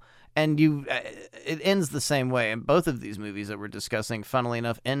well. And it ends the same way. And both of these movies that we're discussing, funnily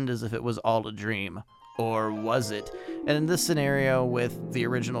enough, end as if it was all a dream. Or was it? And in this scenario with the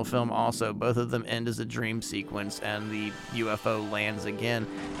original film also, both of them end as a dream sequence and the UFO lands again.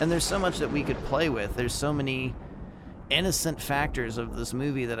 And there's so much that we could play with. There's so many innocent factors of this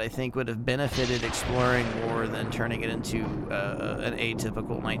movie that I think would have benefited exploring more than turning it into an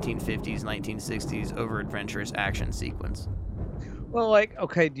atypical 1950s, 1960s over-adventurous action sequence. Well, like,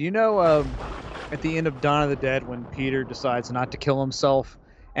 okay, do you know at the end of Dawn of the Dead when Peter decides not to kill himself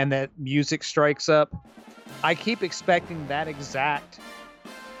and that music strikes up? I keep expecting that exact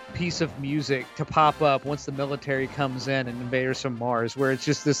piece of music to pop up once the military comes in and invaders from Mars, where it's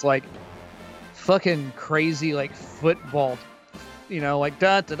just this like fucking crazy like football, like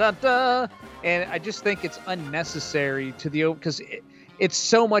da da da da, and I just think it's unnecessary to the because it's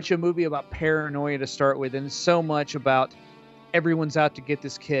so much a movie about paranoia to start with, and so much about everyone's out to get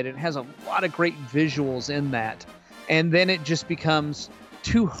this kid, and it has a lot of great visuals in that, and then it just becomes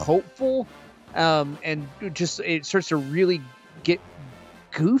too hopeful, and it starts to really get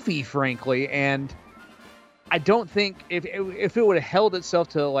goofy, frankly. And I don't think if it would have held itself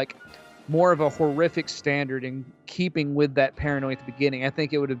to like more of a horrific standard in keeping with that paranoia at the beginning, I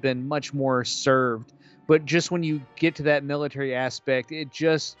think it would have been much more served. But just when you get to that military aspect, it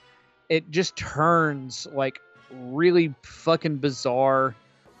just turns like really fucking bizarre.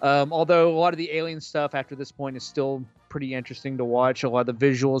 Although a lot of the alien stuff after this point is still pretty interesting to watch. A lot of the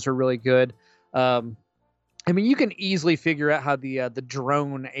visuals are really good. I mean, you can easily figure out how the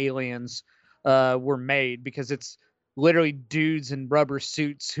drone aliens were made, because it's literally dudes in rubber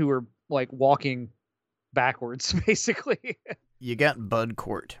suits who are like walking backwards, basically. You got Bud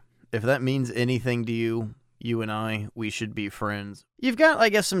Court. If that means anything to you, you and I, we should be friends. You've got, I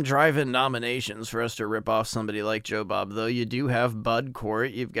guess, some drive-in nominations for us to rip off somebody like Joe Bob, though. You do have Bud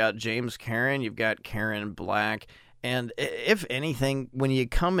Court, you've got James Cairn, you've got Karen Black, and if anything, when you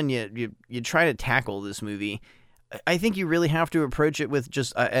come and you try to tackle this movie, I think you really have to approach it with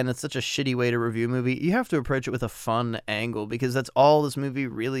just, and it's such a shitty way to review a movie, you have to approach it with a fun angle, because that's all this movie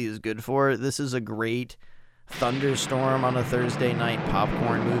really is good for. This is a great thunderstorm on a Thursday night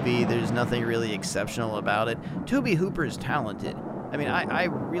popcorn movie. There's nothing really exceptional about it. Tobe Hooper is talented. I mean, I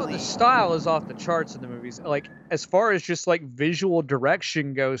really... Well, the style is off the charts in the movies. Like, as far as just, like, visual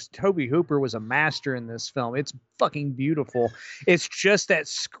direction goes, Tobe Hooper was a master in this film. It's fucking beautiful. It's just that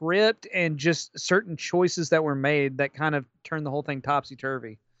script and just certain choices that were made that kind of turned the whole thing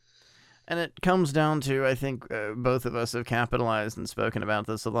topsy-turvy. And it comes down to, I think both of us have capitalized and spoken about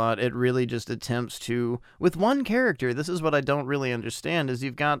this a lot, it really just attempts to, with one character, this is what I don't really understand, is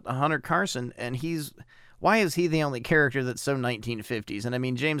you've got Hunter Carson, and why is he the only character that's so 1950s? And I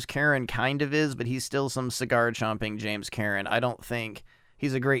mean, James Cairn kind of is, but he's still some cigar-chomping James Cairn. I don't think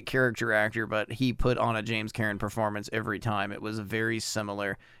he's a great character actor, but he put on a James Cairn performance every time. It was very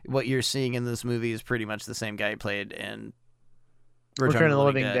similar. What you're seeing in this movie is pretty much the same guy played in Return of the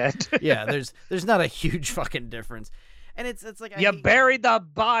Living Dead. Yeah, there's not a huge fucking difference. And it's like You buried the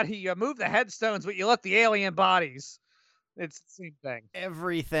body. You moved the headstones, but you left the alien bodies. It's the same thing.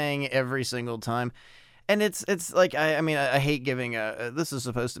 everything every single time. And it's like, I mean, I hate giving this is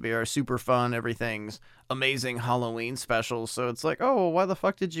supposed to be our super fun, everything's amazing Halloween special. So it's like, oh, why the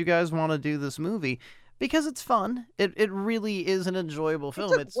fuck did you guys want to do this movie? Because it's fun. It really is an enjoyable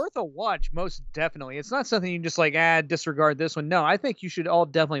film. It's worth a watch, most definitely. It's not something you can just like, disregard this one. No, I think you should all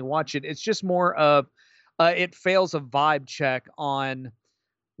definitely watch it. It's just more of, it fails a vibe check on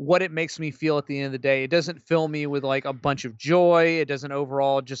what it makes me feel at the end of the day. It doesn't fill me with like a bunch of joy. It doesn't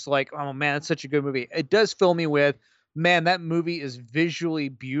overall just like, oh man, it's such a good movie. It does fill me with, man, that movie is visually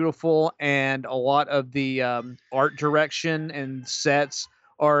beautiful, and a lot of the art direction and sets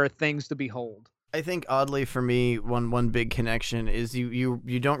are things to behold. I think oddly for me, one big connection is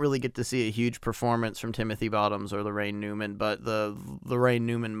you don't really get to see a huge performance from Timothy Bottoms or Lorraine Newman, but the Lorraine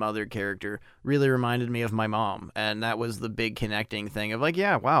Newman mother character really reminded me of my mom, and that was the big connecting thing of like,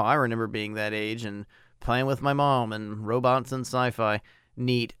 yeah, wow, I remember being that age and playing with my mom and robots and sci-fi,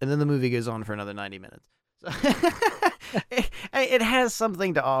 neat. And then the movie goes on for another 90 minutes. So it has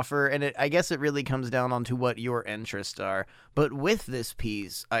something to offer, and I guess it really comes down onto what your interests are. But with this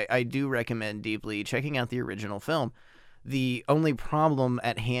piece, I do recommend deeply checking out the original film. The only problem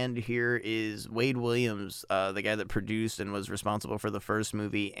at hand here is Wade Williams, the guy that produced and was responsible for the first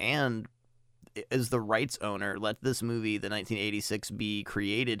movie and is the rights owner, let this movie, the 1986, be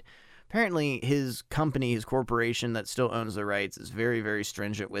created. Apparently, his company, his corporation that still owns the rights, is very, very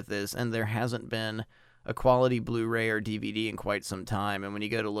stringent with this, and there hasn't been a quality Blu-ray or DVD in quite some time. And when you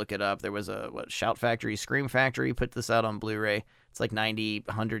go to look it up, there was a Shout Factory, Scream Factory put this out on Blu-ray. It's like $90,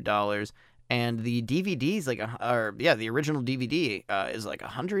 $100, and the DVD's like the original DVD is like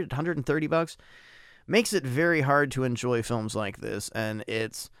 $100, $130. Makes it very hard to enjoy films like this, and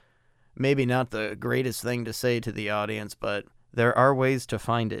it's maybe not the greatest thing to say to the audience, but there are ways to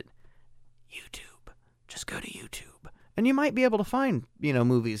find it. YouTube. Just go to YouTube. And you might be able to find,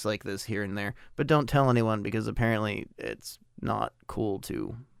 movies like this here and there, but don't tell anyone, because apparently it's not cool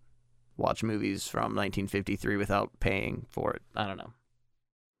to watch movies from 1953 without paying for it. I don't know.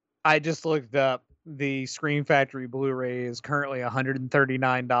 I just looked up. The Scream Factory Blu-ray is currently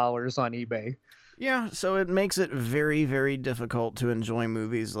 $139 on eBay. Yeah, so it makes it very, very difficult to enjoy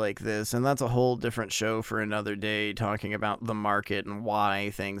movies like this, and that's a whole different show for another day, talking about the market and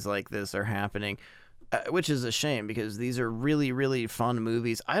why things like this are happening. Which is a shame, because these are really, really fun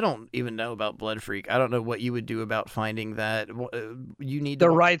movies. I don't even know about Blood Freak. I don't know what you would do about finding that. You need the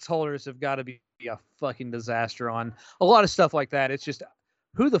rights holders have got to be a fucking disaster on a lot of stuff like that. It's just,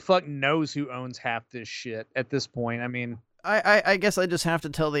 who the fuck knows who owns half this shit at this point? I mean, I guess I just have to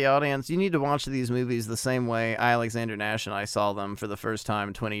tell the audience, you need to watch these movies the same way Alexander Nash and I saw them for the first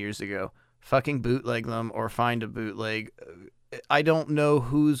time 20 years ago. Fucking bootleg them or find a bootleg. I don't know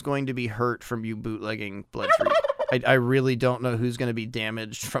who's going to be hurt from you bootlegging Blood Freak. I really don't know who's going to be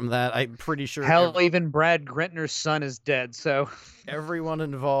damaged from that. I'm pretty sure. Hell, even Brad Grintner's son is dead, so. Everyone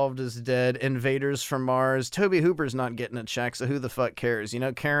involved is dead. Invaders from Mars. Toby Hooper's not getting a check, so who the fuck cares?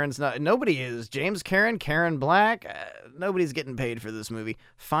 Karen's not. Nobody is. James Karen Black. Nobody's getting paid for this movie.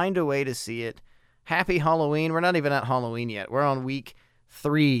 Find a way to see it. Happy Halloween. We're not even at Halloween yet. We're on week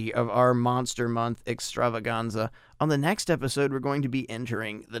 3 of our Monster Month extravaganza. On the next episode, we're going to be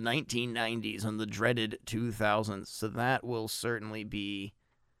entering the 1990s and the dreaded 2000s, so that will certainly be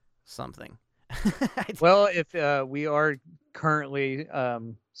something. Well, if we are currently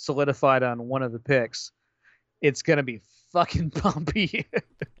solidified on one of the picks, it's going to be fucking bumpy.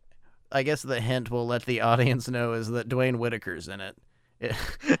 I guess the hint we'll let the audience know is that Dwayne Whitaker's in it. It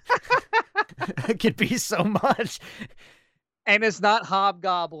could be so much. And it's not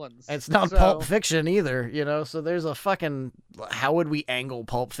Hobgoblins. It's not Pulp Fiction either, so there's a fucking... How would we angle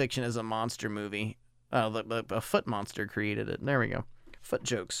Pulp Fiction as a monster movie? Oh, a foot monster created it. There we go. Foot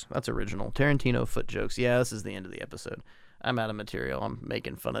jokes. That's original. Tarantino foot jokes. Yeah, this is the end of the episode. I'm out of material. I'm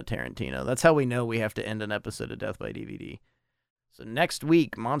making fun of Tarantino. That's how we know we have to end an episode of Death by DVD. So next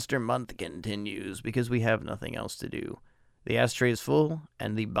week, Monster Month continues because we have nothing else to do. The ashtray is full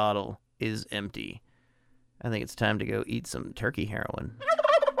and the bottle is empty. I think it's time to go eat some turkey heroin.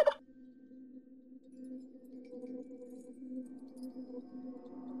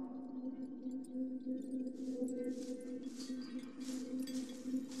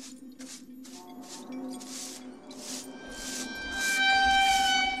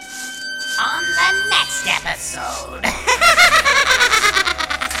 On the next episode.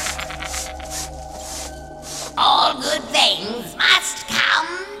 All good things must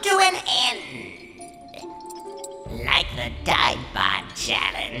come to an end. Like the Tide Pod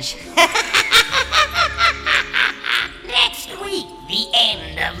Challenge. the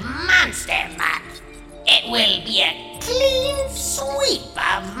end of Monster Month. It will be a clean sweep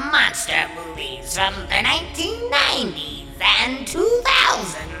of monster movies from the 1990s and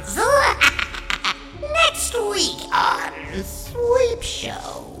 2000s. Next week on Sweep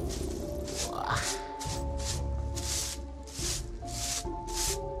Show.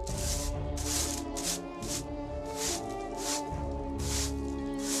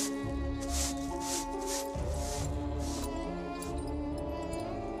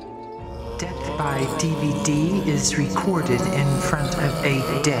 Death by DVD is recorded in front of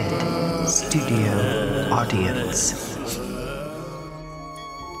a dead studio audience.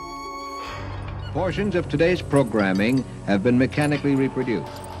 Portions of today's programming have been mechanically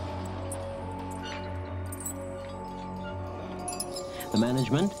reproduced. The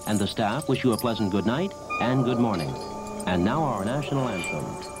management and the staff wish you a pleasant good night and good morning. And now our national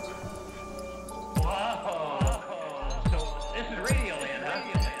anthem.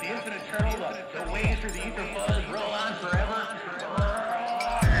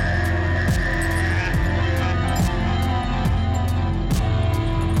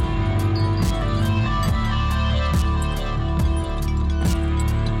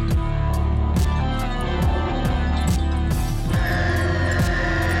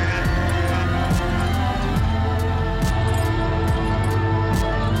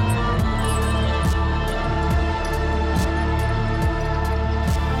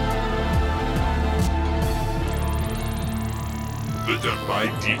 Death by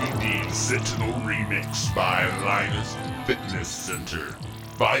DVD Sentinel Remix by Linus Fitness Center.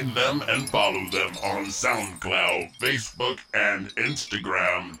 Find them and follow them on SoundCloud, Facebook, and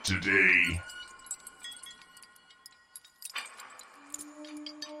Instagram today.